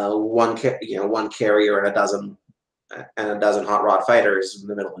 one carrier and a dozen hot rod fighters in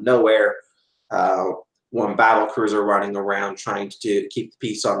the middle of nowhere. One battle cruiser running around trying to keep the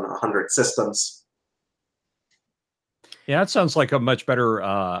peace on 100 systems. Yeah, that sounds like a much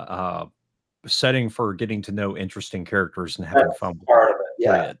better setting for getting to know interesting characters and having fun with part of it.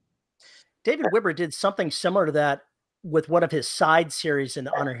 Yeah. David Wibber did something similar to that with one of his side series in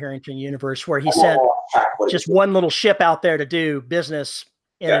the Honor Harrington universe, where he sent just one little ship out there to do business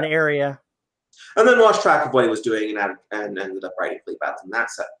in an area. And then lost track of what he was doing and ended up writing fleet battles in that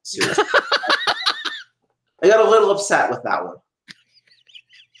series. I got a little upset with that one.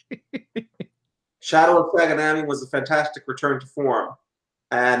 Shadow of Saganami was a fantastic return to form.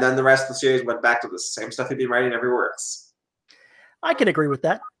 And then the rest of the series went back to the same stuff he'd been writing everywhere else. I can agree with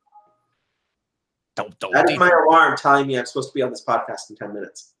that. That is my alarm telling me I'm supposed to be on this podcast in 10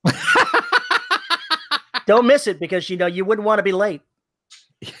 minutes. Don't miss it because, you wouldn't want to be late.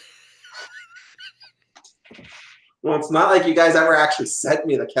 Well, it's not like you guys ever actually sent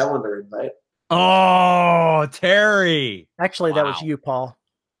me the calendar invite. Oh, Terry. Actually, that was you, Paul.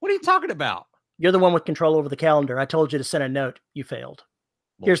 What are you talking about? You're the one with control over the calendar. I told you to send a note. You failed.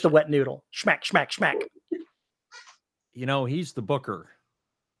 Bullshit. Here's the wet noodle. Schmack, schmack, schmack. He's the booker.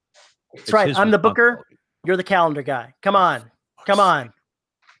 That's right. I'm the booker. You're the calendar guy. Come on. Come on.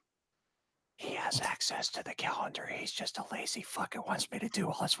 He has access to the calendar. He's just a lazy fuck who wants me to do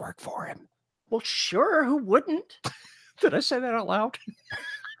all his work for him. Well, sure. Who wouldn't? Did I say that out loud?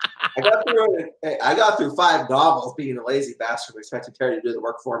 I got through 5 novels being a lazy bastard expecting Terry to do the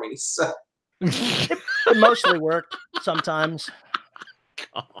work for me. So. It mostly worked sometimes.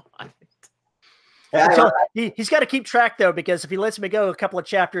 God. He's got to keep track, though, because if he lets me go a couple of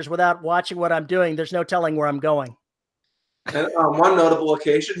chapters without watching what I'm doing, there's no telling where I'm going. And on one notable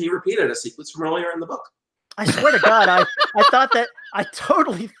occasion, he repeated a sequence from earlier in the book. I swear to God, I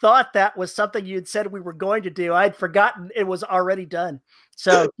totally thought that was something you'd said we were going to do. I'd forgotten it was already done.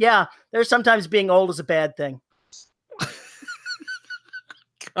 So yeah, there's sometimes being old is a bad thing.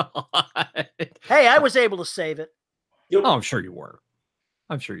 God. Hey, I was able to save it. Oh, I'm sure you were.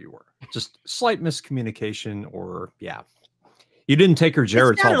 Just slight miscommunication, or you didn't take her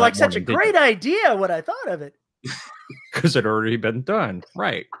Jared's. It sounded like such a great idea when I thought of it. Because it had already been done.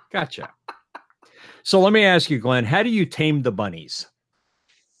 Right. Gotcha. So let me ask you, Glenn, how do you tame the bunnies?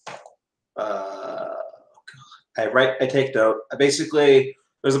 I take note. Basically,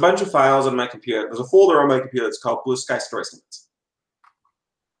 there's a bunch of files on my computer. There's a folder on my computer that's called Blue Sky Story Snippets.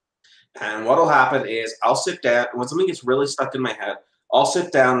 And what'll happen is I'll sit down, when something gets really stuck in my head, I'll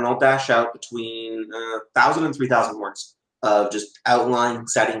sit down and I'll dash out between 1,000 and 3,000 words of just outline,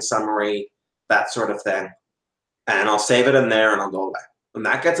 setting, summary, that sort of thing. And I'll save it in there and I'll go away. And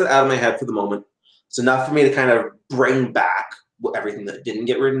that gets it out of my head for the moment. It's enough for me to kind of bring back everything that didn't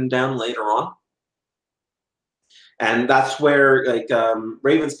get written down later on. And that's where, like,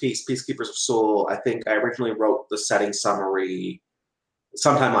 Raven's piece, Peacekeepers of Soul, I think I originally wrote the setting summary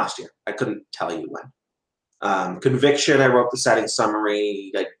sometime last year. I couldn't tell you when. Conviction, I wrote the setting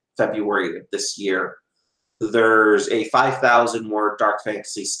summary like February of this year. There's a 5,000-word dark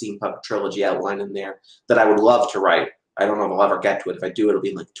fantasy steampunk trilogy outline in there that I would love to write. I don't know if I'll ever get to it. If I do, it'll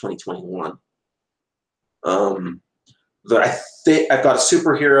be in like 2021. I've got a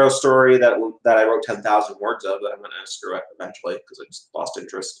superhero story that I wrote 10,000 words of that I'm going to screw up eventually because I just lost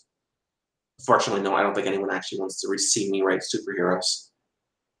interest. Fortunately, no, I don't think anyone actually wants to see me write superheroes.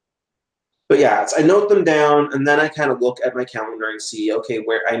 But yeah, I note them down, and then I kind of look at my calendar and see, okay,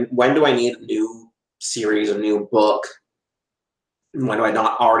 when do I need a new series, a new book? When do I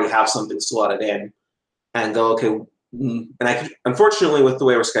not already have something slotted in? And go, okay, and unfortunately, with the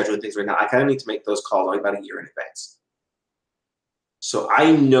way we're scheduling things right now, I kind of need to make those calls like about a year in advance. So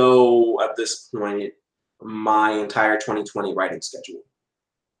I know at this point my entire 2020 writing schedule.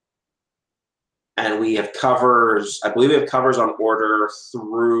 And we have covers, I believe we have covers on order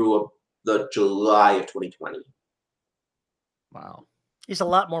through the July of 2020. Wow. He's a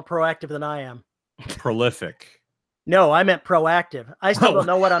lot more proactive than I am. Prolific. No, I meant proactive. I still don't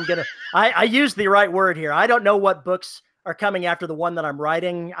know what I'm going to... I used the right word here. I don't know what books are coming after the one that I'm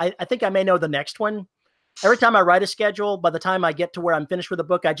writing. I think I may know the next one. Every time I write a schedule, by the time I get to where I'm finished with the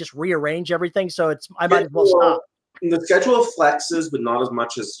book, I just rearrange everything. So I might as well stop. The schedule flexes, but not as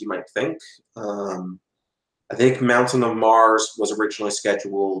much as you might think. I think Mountain of Mars was originally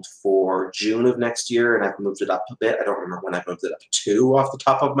scheduled for June of next year, and I've moved it up a bit. I don't remember when I moved it up to off the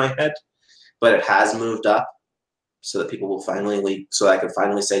top of my head, but it has moved up so that people will finally so I can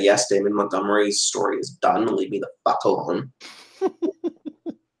finally say, yes, Damon Montgomery's story is done. Leave me the fuck alone.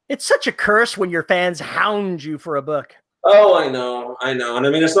 It's such a curse when your fans hound you for a book. Oh, I know. And I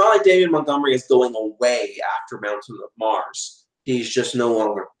mean, it's not like Damon Montgomery is going away after Mountain of Mars. He's just no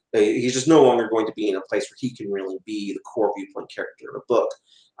longer going to be in a place where he can really be the core viewpoint character of a book.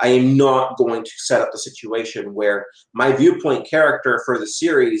 I am not going to set up the situation where my viewpoint character for the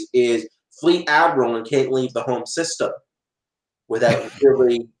series is Fleet Admiral and can't leave the home system without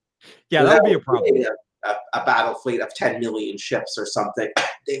really that would be a problem. A battle fleet of 10 million ships or something.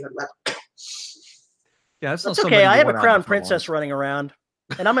 David, yeah, that's okay. I have a crown princess running around,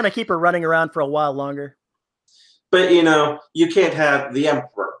 and I'm going to keep her running around for a while longer. But, you can't have the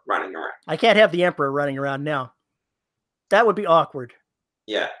Emperor running around. I can't have the Emperor running around now. That would be awkward.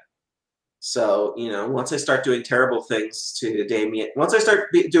 Yeah. So, once I start doing terrible things to Damien, once I start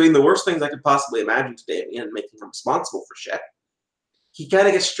doing the worst things I could possibly imagine to Damien and making him responsible for shit, he kind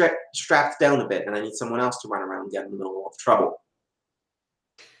of gets strapped down a bit, and I need someone else to run around and get in the middle of trouble.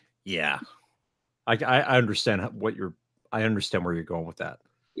 Yeah. I understand I understand where you're going with that.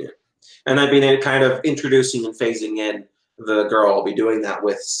 Yeah. And I've been kind of introducing and phasing in the girl I'll be doing that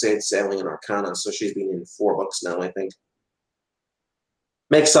with since Alien Arcana, so she's been in 4 books now, I think.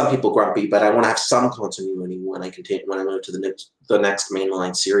 Makes some people grumpy, but I want to have some continuity when I move to the next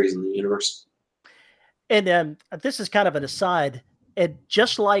mainline series in the universe. And this is kind of an aside. And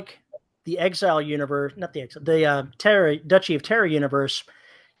just like the Exile universe, not the Exile, the Duchy of Terror universe,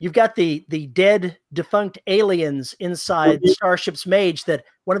 you've got the dead, defunct aliens inside Starship's Mage that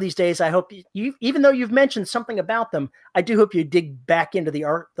one of these days I hope you, even though you've mentioned something about them, I do hope you dig back into the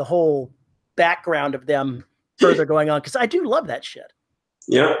whole background of them further going on, because I do love that shit.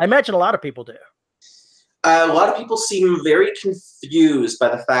 Yeah. I imagine a lot of people do. A lot of people seem very confused by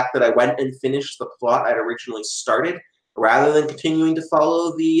the fact that I went and finished the plot I'd originally started, rather than continuing to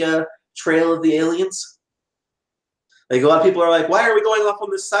follow the trail of the aliens. Like, a lot of people are like, why are we going off on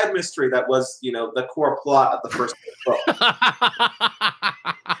this side mystery that was, the core plot of the first book?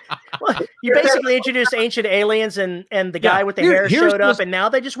 Well, you basically introduced ancient aliens and the guy with the hair showed up, and now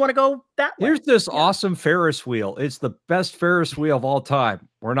they just want to go that way. Here's this awesome Ferris wheel. It's the best Ferris wheel of all time.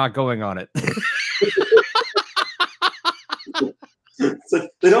 We're not going on it. So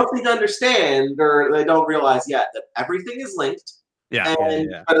they don't think to understand, or they don't realize yet that everything is linked. Yeah.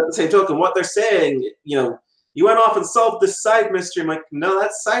 But at the same token, what they're saying, you went off and solved this side mystery. I'm like, no,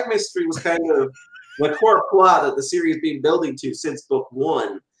 that side mystery was kind of the core plot that the series has been building to since book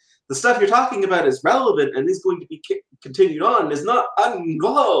 1. The stuff you're talking about is relevant and is going to be continued on, is not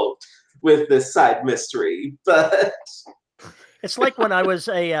involved with this side mystery. But it's like when I was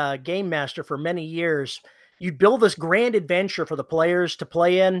a game master for many years. You'd build this grand adventure for the players to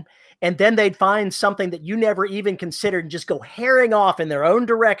play in, and then they'd find something that you never even considered and just go herring off in their own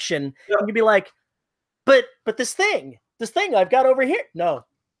direction. Yep. And you'd be like, but this thing I've got over here.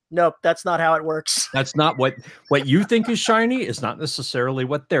 Nope, that's not how it works. That's not what you think is shiny is not necessarily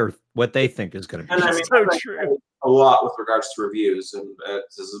what they think is going to be. And I mean, so true. A lot with regards to reviews, and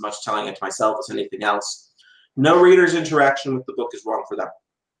this is as much telling it to myself as anything else. No reader's interaction with the book is wrong for them.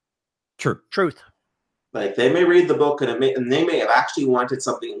 Truth. Like, they may read the book and they may have actually wanted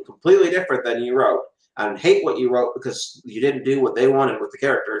something completely different than you wrote and hate what you wrote because you didn't do what they wanted with the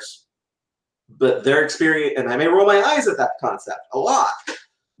characters. But their experience, and I may roll my eyes at that concept a lot,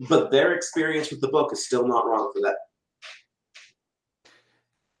 but their experience with the book is still not wrong for them.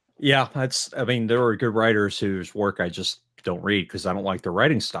 Yeah, there are good writers whose work I just don't read because I don't like their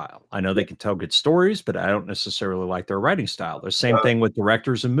writing style. I know they can tell good stories, but I don't necessarily like their writing style. The same thing with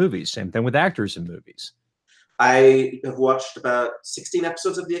directors in movies, same thing with actors in movies. I have watched about 16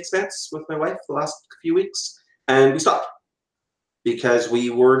 episodes of The Expanse with my wife the last few weeks, and we stopped because we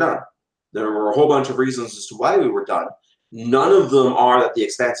were done. There were a whole bunch of reasons as to why we were done. None of them are that The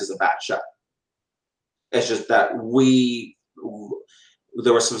Expanse is a bad show. It's just that we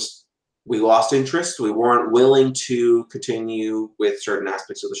lost interest. We weren't willing to continue with certain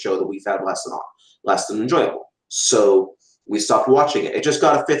aspects of the show that we found less than enjoyable. So we stopped watching it. It just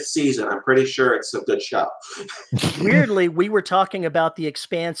got a 5th season. I'm pretty sure it's a good show. Weirdly, we were talking about The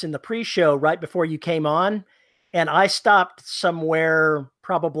Expanse in the pre-show right before you came on, and I stopped somewhere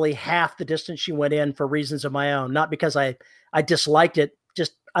probably half the distance you went in for reasons of my own. Not because I disliked it,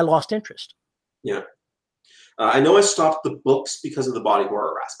 just I lost interest. Yeah. I know I stopped the books because of the body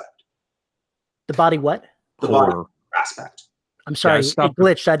horror aspect. The body what? The body aspect. I'm sorry, it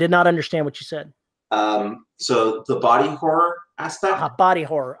glitched. I did not understand what you said. So the body horror aspect. Body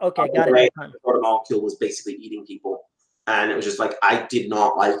horror. Okay, got it. The proto-molecule was basically eating people. And it was just like, I did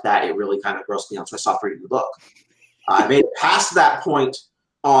not like that. It really kind of grossed me out, so I stopped reading the book. I made it past that point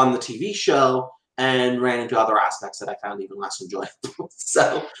on the TV show and ran into other aspects that I found even less enjoyable.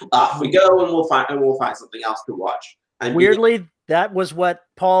 So off we go, and we'll find something else to watch. And weirdly, that was what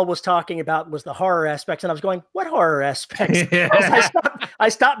Paul was talking about, was the horror aspects, and I was going, "What horror aspects?" I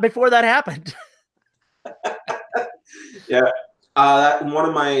stopped before that happened. Yeah, one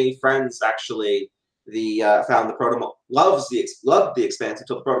of my friends actually found the loved the Expanse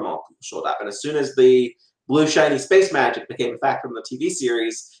until the proto-molecule showed up, and as soon as the blue shiny space magic became a factor in the TV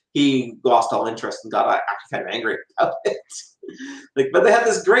series, he lost all interest and got actually kind of angry about it. Like, but they had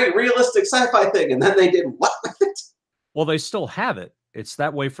this great realistic sci-fi thing, and then they did what with it? Well, they still have it. It's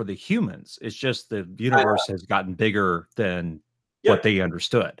that way for the humans. It's just the universe has gotten bigger than what they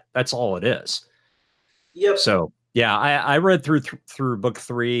understood. That's all it is. Yep. So yeah, I read through book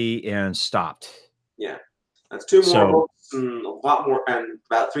 3 and stopped. Yeah, that's 2 more books and a lot more, and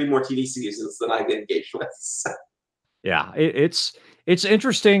about 3 more TV seasons that I get engaged with. Yeah, it's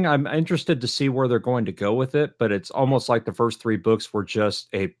interesting. I'm interested to see where they're going to go with it, but it's almost like the first 3 books were just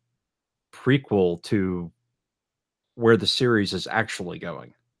a prequel to where the series is actually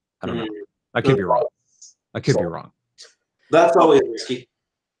going. I don't know. I could be wrong. I could be wrong. That's always risky.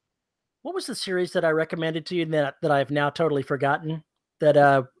 What was the series that I recommended to you that I have now totally forgotten?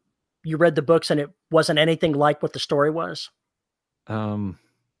 That you read the books and it wasn't anything like what the story was? It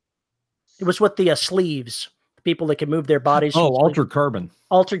was with the sleeves, the people that can move their bodies. Oh, Altered Carbon.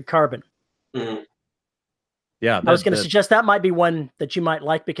 Altered Carbon. Mm-hmm. Yeah, I was going to suggest that might be one that you might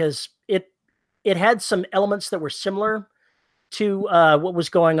like, because it had some elements that were similar to what was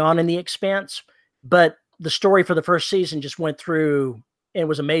going on in The Expanse, but the story for the first season just went through and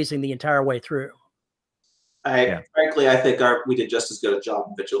was amazing the entire way through. Frankly, I think we did just as good a job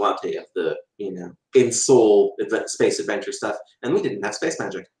in Vigilante of the, in Soul space adventure stuff, and we didn't have space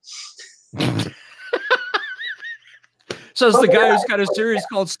magic. Says the guy who's got a series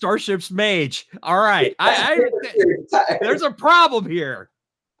called Starship's Mage. All right, there's a problem here.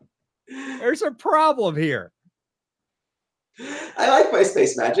 There's a problem here. I like my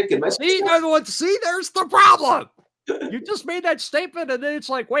space magic and my see, there's the problem. You just made that statement, and then it's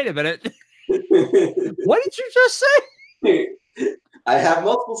like, wait a minute. What did you just say? I have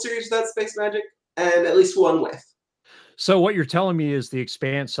multiple series without space magic, and at least one with. So what you're telling me is The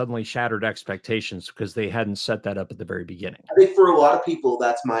Expanse suddenly shattered expectations because they hadn't set that up at the very beginning. I think for a lot of people,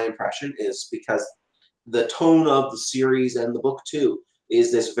 that's my impression, is because the tone of the series and the book too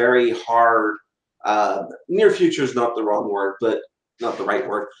is this very hard, near future is not the wrong word, but not the right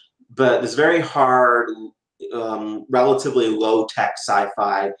word, but this very hard, relatively low-tech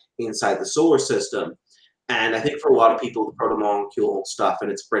sci-fi inside the solar system. And I think for a lot of people, the proto-molecule stuff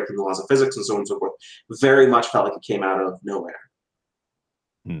and it's breaking the laws of physics and so on and so forth very much felt like it came out of nowhere.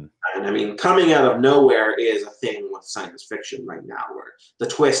 And I mean, coming out of nowhere is a thing with science fiction right now, where the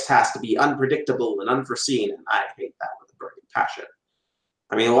twist has to be unpredictable and unforeseen, and I hate that with a burning passion.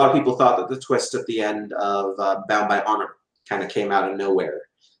 I mean, a lot of people thought that the twist at the end of Bound by Honor kind of came out of nowhere.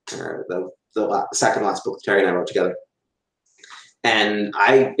 The second last book Terry and I wrote together. And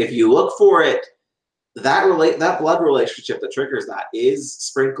if you look for it, that blood relationship that triggers that is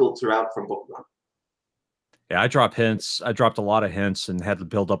sprinkled throughout from book 1. Yeah, I dropped hints. I dropped a lot of hints and had to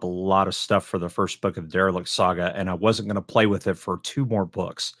build up a lot of stuff for the first book of the Derelict Saga, and I wasn't going to play with it for 2 more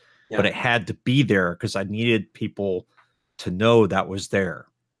books. Yeah. But it had to be there because I needed people to know that was there.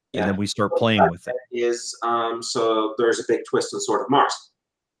 And then we start playing with it. So there's a big twist in Sword of Mars.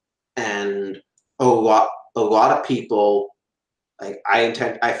 And a lot of people, like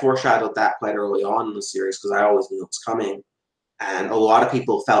I foreshadowed that quite early on in the series because I always knew it was coming. And a lot of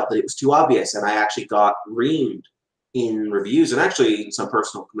people felt that it was too obvious, and I actually got reamed in reviews and actually in some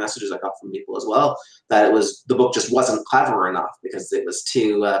personal messages I got from people as well, that the book just wasn't clever enough because it was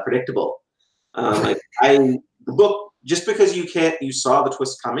too predictable. The book, just because you saw the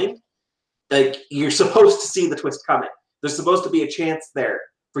twist coming, like, you're supposed to see the twist coming. There's supposed to be a chance there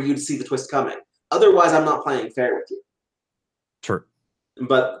for you to see the twist coming. Otherwise, I'm not playing fair with you. True.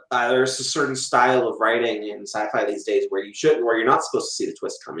 But there's a certain style of writing in sci-fi these days where you're not supposed to see the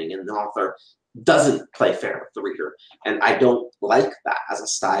twist coming, and the author doesn't play fair with the reader. And I don't like that as a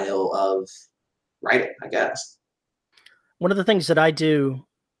style of writing, I guess. One of the things that I do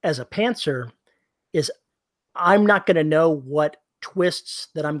as a pantser is I'm not going to know what twists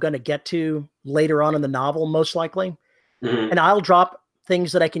that I'm going to get to later on in the novel, most likely. And I'll drop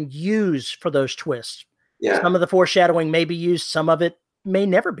things that I can use for those twists. Yeah. Some of the foreshadowing may be used, some of it may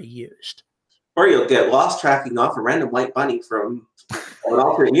never be used. or you'll get lost tracking off a random white bunny from an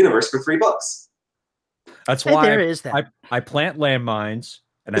alternate universe for 3 books. That's why there is that. I plant landmines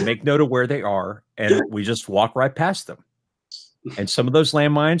and I make note of where they are, and we just walk right past them. And some of those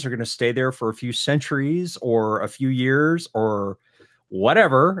landmines are going to stay there for a few centuries or a few years or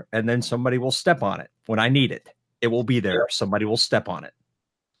whatever, and then somebody will step on it when I need it. It will be there. Somebody will step on it.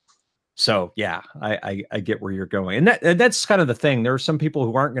 So yeah, I get where you're going, and that's kind of the thing. There are some people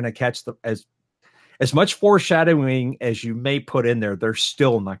who aren't going to catch as much foreshadowing as you may put in there. They're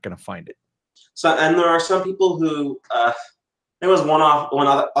still not going to find it. So, and there are some people who there was one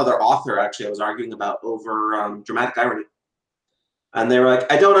other author actually I was arguing about over dramatic irony, and they were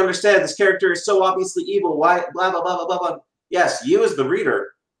like, "I don't understand. This character is so obviously evil. Why? Blah blah blah blah blah blah." Yes, you as the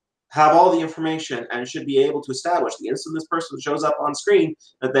reader have all the information and should be able to establish the instant this person shows up on screen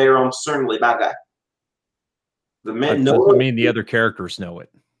that they are almost certainly a bad guy. The other characters know it.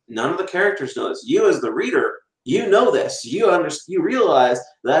 None of the characters know this. You as the reader, you know this. You realize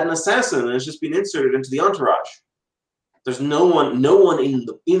that an assassin has just been inserted into the entourage. There's no one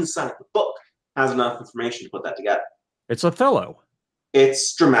inside the book has enough information to put that together. It's Othello.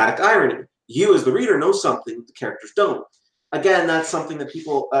 It's dramatic irony. You as the reader know something the characters don't. Again, that's something that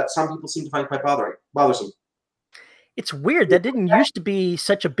some people seem to find quite bothersome. It's weird. That didn't used to be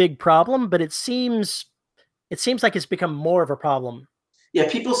such a big problem, but it seems like it's become more of a problem. Yeah,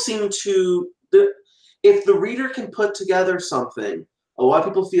 people seem to, if the reader can put together something, a lot of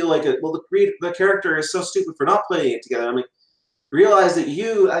people feel like, the character is so stupid for not putting it together. I mean, realize that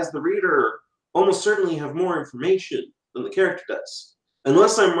you, as the reader, almost certainly have more information than the character does.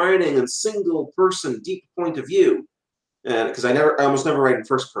 Unless I'm writing in single-person, deep point of view, because I almost never write in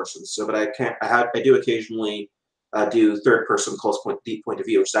first person. So, but I do occasionally do third person, close point, deep point of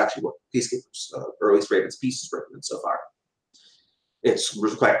view, which is actually what Peacekeeper's, or at least Raven's piece is written in so far. It's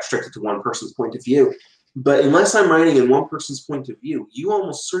quite restricted to one person's point of view. But unless I'm writing in one person's point of view, you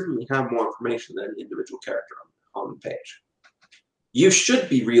almost certainly have more information than an individual character on the page. You should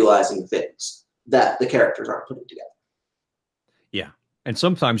be realizing things that the characters aren't putting together. Yeah. And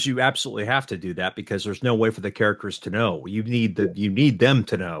sometimes you absolutely have to do that because there's no way for the characters to know. You need them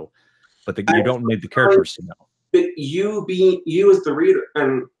to know, but you don't need the characters to know. But you as the reader,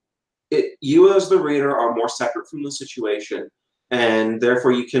 and you as the reader are more separate from the situation, and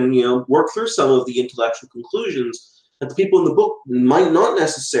therefore you can work through some of the intellectual conclusions that the people in the book might not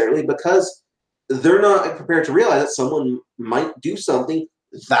necessarily, because they're not prepared to realize that someone might do something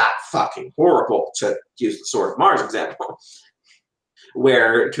that fucking horrible, to use the Sword of Mars example.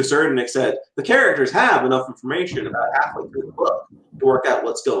 Where, to a certain extent, the characters have enough information about halfway through the book to work out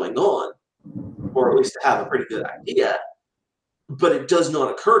what's going on, or at least to have a pretty good idea, but it does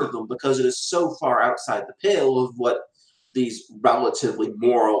not occur to them because it is so far outside the pale of what these relatively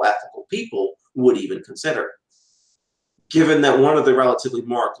moral, ethical people would even consider. Given that one of the relatively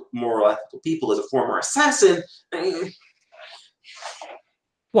moral, ethical people is a former assassin,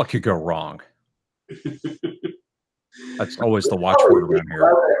 what could go wrong? That's always the watchword around here.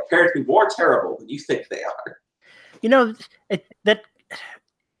 Apparently more terrible than you think they are.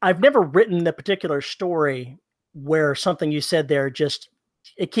 I've never written the particular story where something you said there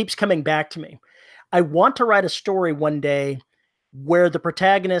it keeps coming back to me. I want to write a story one day where the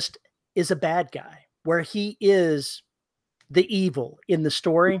protagonist is a bad guy, where he is the evil in the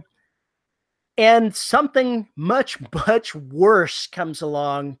story, and something much, much worse comes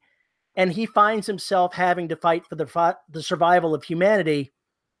along, and he finds himself having to fight for the survival of humanity,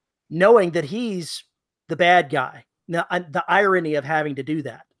 knowing that he's the bad guy. Now, the irony of having to do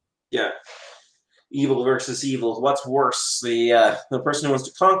that. Yeah. Evil versus evil. What's worse, the person who wants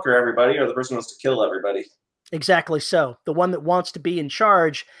to conquer everybody or the person who wants to kill everybody? Exactly so. The one that wants to be in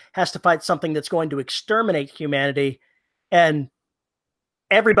charge has to fight something that's going to exterminate humanity, and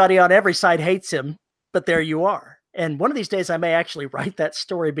everybody on every side hates him, but there you are. And one of these days I may actually write that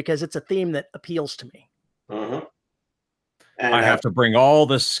story because it's a theme that appeals to me. Mm-hmm. And I have to bring all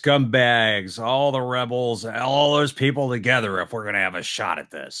the scumbags, all the rebels, all those people together if we're going to have a shot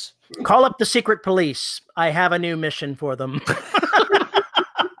at this. Call up the secret police. I have a new mission for them.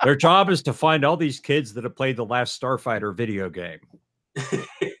 Their job is to find all these kids that have played the last Starfighter video game.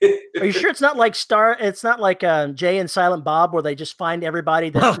 Are you sure it's not like Jay and Silent Bob, where they just find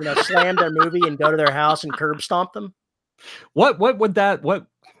everybody that slammed their movie and go to their house and curb stomp them?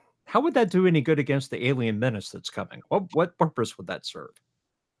 How would that do any good against the alien menace that's coming? What purpose would that serve?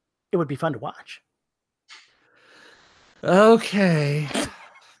 It would be fun to watch. Okay.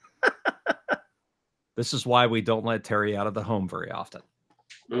 This is why we don't let Terry out of the home very often.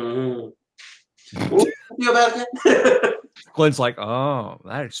 Mm-hmm. Feel about it? Glynn's like, oh,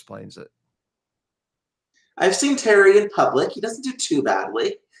 that explains it. I've seen Terry in public. He doesn't do too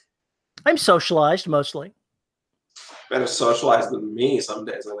badly. I'm socialized mostly. Better socialized than me some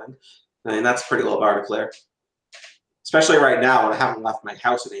days, I think. I mean, that's a pretty low bar to clear. Especially right now when I haven't left my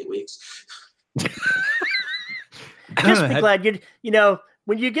house in 8 weeks. Just be glad you know,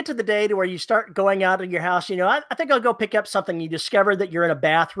 when you get to the day to where you start going out of your house, you know, I think I'll go pick up something. You discover that you're in a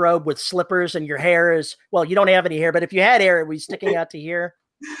bathrobe with slippers and your hair is, well, you don't have any hair, but if you had hair, it would be sticking out to here.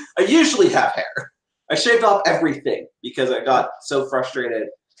 I usually have hair. I shaved off everything because I got so frustrated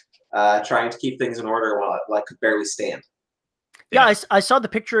trying to keep things in order while I could barely stand. Yeah, I saw the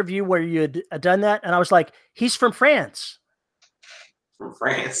picture of you where you had done that, and I was like, he's from France. From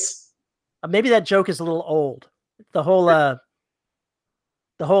France. Maybe that joke is a little old. The whole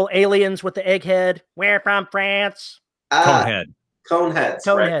aliens with the egghead. We're from France. Conehead. Coneheads.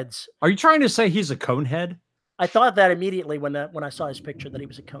 Coneheads. Right? Are you trying to say he's a conehead? I thought that immediately when I saw his picture that he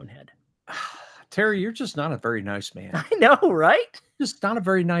was a conehead. Terry, you're just not a very nice man. I know, right? Just not a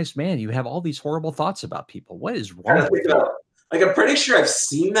very nice man. You have all these horrible thoughts about people. What is wrong with you? Like, I'm pretty sure I've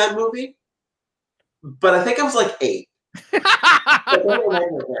seen that movie, but I think I was like 8. I don't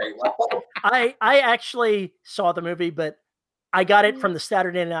remember very well. I actually saw the movie, but I got it from the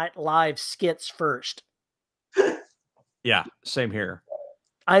Saturday Night Live skits first. Yeah, same here.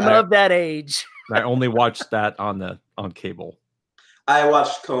 I'm of that age. I only watched that on cable. I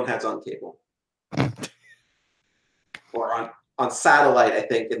watched Coneheads on cable. Or on satellite, I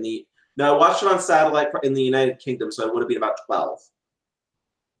think. I watched it on satellite in the United Kingdom, so I would have been about 12.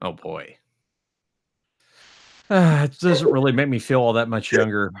 Oh boy. It doesn't really make me feel all that much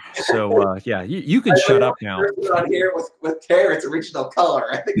younger. So yeah, you can shut up now. On here with Carrot's original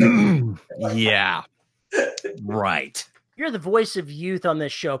color. I think yeah. Right. You're the voice of youth on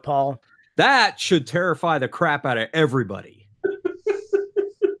this show, Paul. That should terrify the crap out of everybody.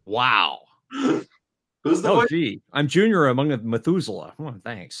 Wow. Who's the voice? Gee, I'm junior among Methuselah. Oh,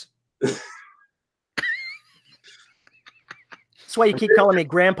 thanks. That's why you keep calling me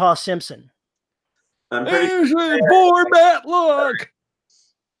Grandpa Simpson. I'm pretty sure. Poor Matt, look.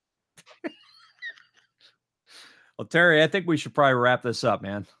 Well, Terry, I think we should probably wrap this up,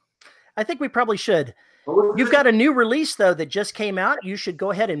 man. I think we probably should. You've got a new release, though, that just came out. You should go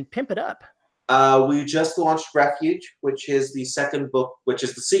ahead and pimp it up. We just launched Refuge, which is the second book, which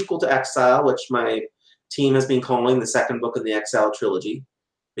is the sequel to Exile, which my team has been calling the second book of the Exile trilogy,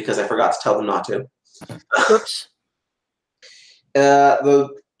 because I forgot to tell them not to. Oops. The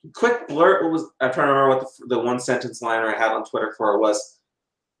quick blurt was, I'm trying to remember what the one sentence liner I had on Twitter for was,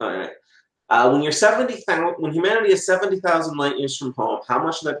 all right. When humanity is 70,000 light years from home, how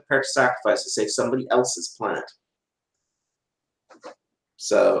much are they prepared to sacrifice to save somebody else's planet?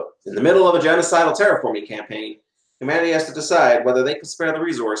 So, in the middle of a genocidal terraforming campaign, humanity has to decide whether they can spare the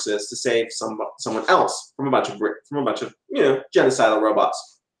resources to save someone else from a bunch of genocidal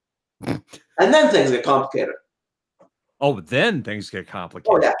robots. And then things get complicated. Oh, then things get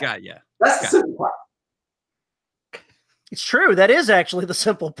complicated. Oh, yeah. Got ya. That's the simple part. It's true. That is actually the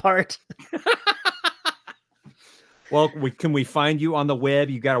simple part. Well, can we find you on the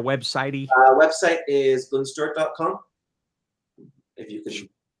web? You got a website? Website is glynstewart.com. If you can.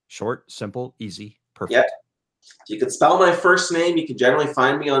 Short, simple, easy, perfect. Yep. If you can spell my first name, you can generally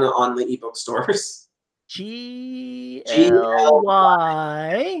find me on the ebook stores. Glyn.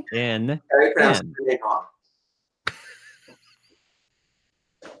 Terry pronounced my name wrong.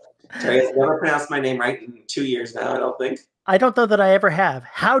 Terry has never pronounced my name right in 2 years now, I don't think. I don't know that I ever have.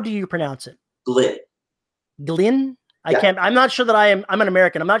 How do you pronounce it? Glynn. Glynn? I can't. I'm not sure that I'm an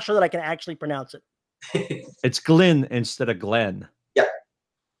American. I'm not sure that I can actually pronounce it. It's Glynn instead of Glenn. Yep.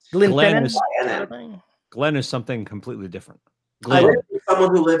 Glenn Glenn is something completely different.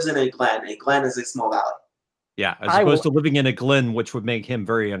 Someone who lives in a glen. A glen is a small valley. Yeah, as opposed to living in a glen, which would make him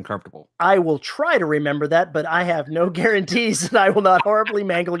very uncomfortable. I will try to remember that, but I have no guarantees that I will not horribly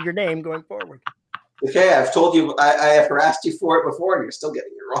mangle your name going forward. Okay, I've told you, I have harassed you for it before, and you're still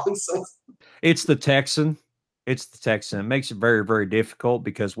getting it wrong. So. It's the Texan. It's the Texan. It makes it very, very difficult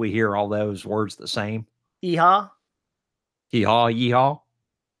because we hear all those words the same. Yeehaw? Yeehaw, yeehaw?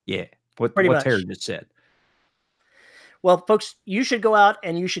 Yeah, what Terry just said. Well, folks, you should go out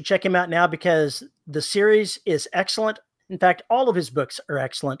and you should check him out now because the series is excellent. In fact, all of his books are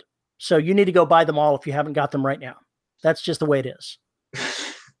excellent. So you need to go buy them all if you haven't got them right now. That's just the way it is.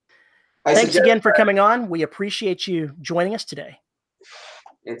 Thanks again for coming on. We appreciate you joining us today.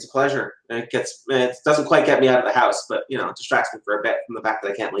 It's a pleasure. It doesn't quite get me out of the house, but it distracts me for a bit from the fact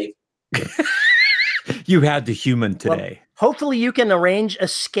that I can't leave. You had the human today. Well, hopefully you can arrange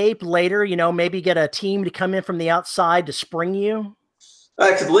escape later, maybe get a team to come in from the outside to spring you.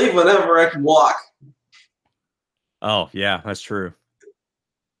 I could leave whenever I can walk. Oh, yeah, that's true.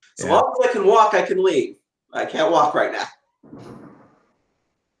 So long as I can walk, I can leave. I can't walk right now.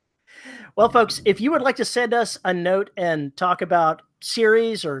 Well, folks, if you would like to send us a note and talk about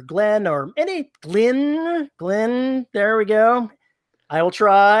series or Glenn or any Glynn, there we go. I will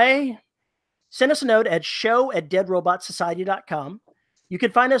try. Send us a note at show@deadrobotsociety.com. You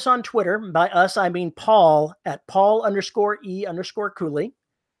can find us on Twitter. By us, I mean Paul at Paul_E_Cooley.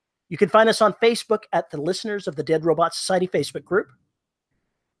 You can find us on Facebook at the Listeners of the Dead Robot Society Facebook group.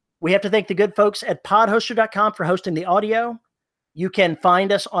 We have to thank the good folks at podhoster.com for hosting the audio. You can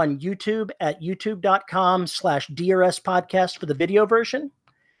find us on YouTube at youtube.com/DRS podcast for the video version.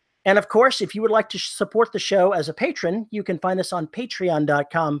 And of course, if you would like to support the show as a patron, you can find us on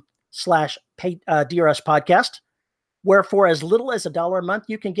patreon.com/DRS podcast, where for as little as $1 a month,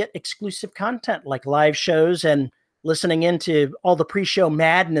 you can get exclusive content like live shows and listening into all the pre-show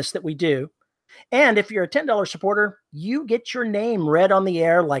madness that we do. And if you're a $10 supporter, you get your name read on the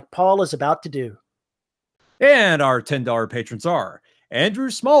air like Paul is about to do. And our $10 patrons are Andrew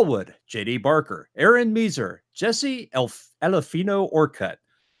Smallwood, JD Barker, Aaron Meeser, Jesse Elefino Orcutt,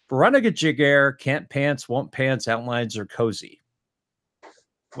 Veronica Jiguer, Can't Pants, Won't Pants, Outlines are Cozy.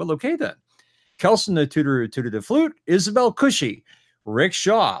 Well, okay then. Kelson the Tutor the Flute, Isabel Cushy, Rick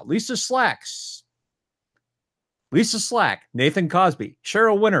Shaw, Lisa Slack, Nathan Cosby,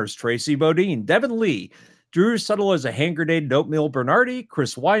 Cheryl Winters, Tracy Bodine, Devin Lee, Drew Subtle as a Hand Grenade, Oatmeal Bernardi,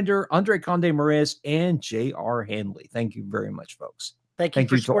 Chris Winder, Andre Conde Moraes, and J.R. Hanley. Thank you very much, folks. Thank you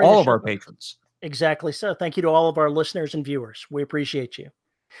to all of our patrons. Exactly so. Thank you to all of our listeners and viewers. We appreciate you.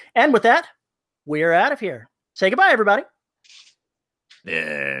 And with that, we're out of here. Say goodbye, everybody.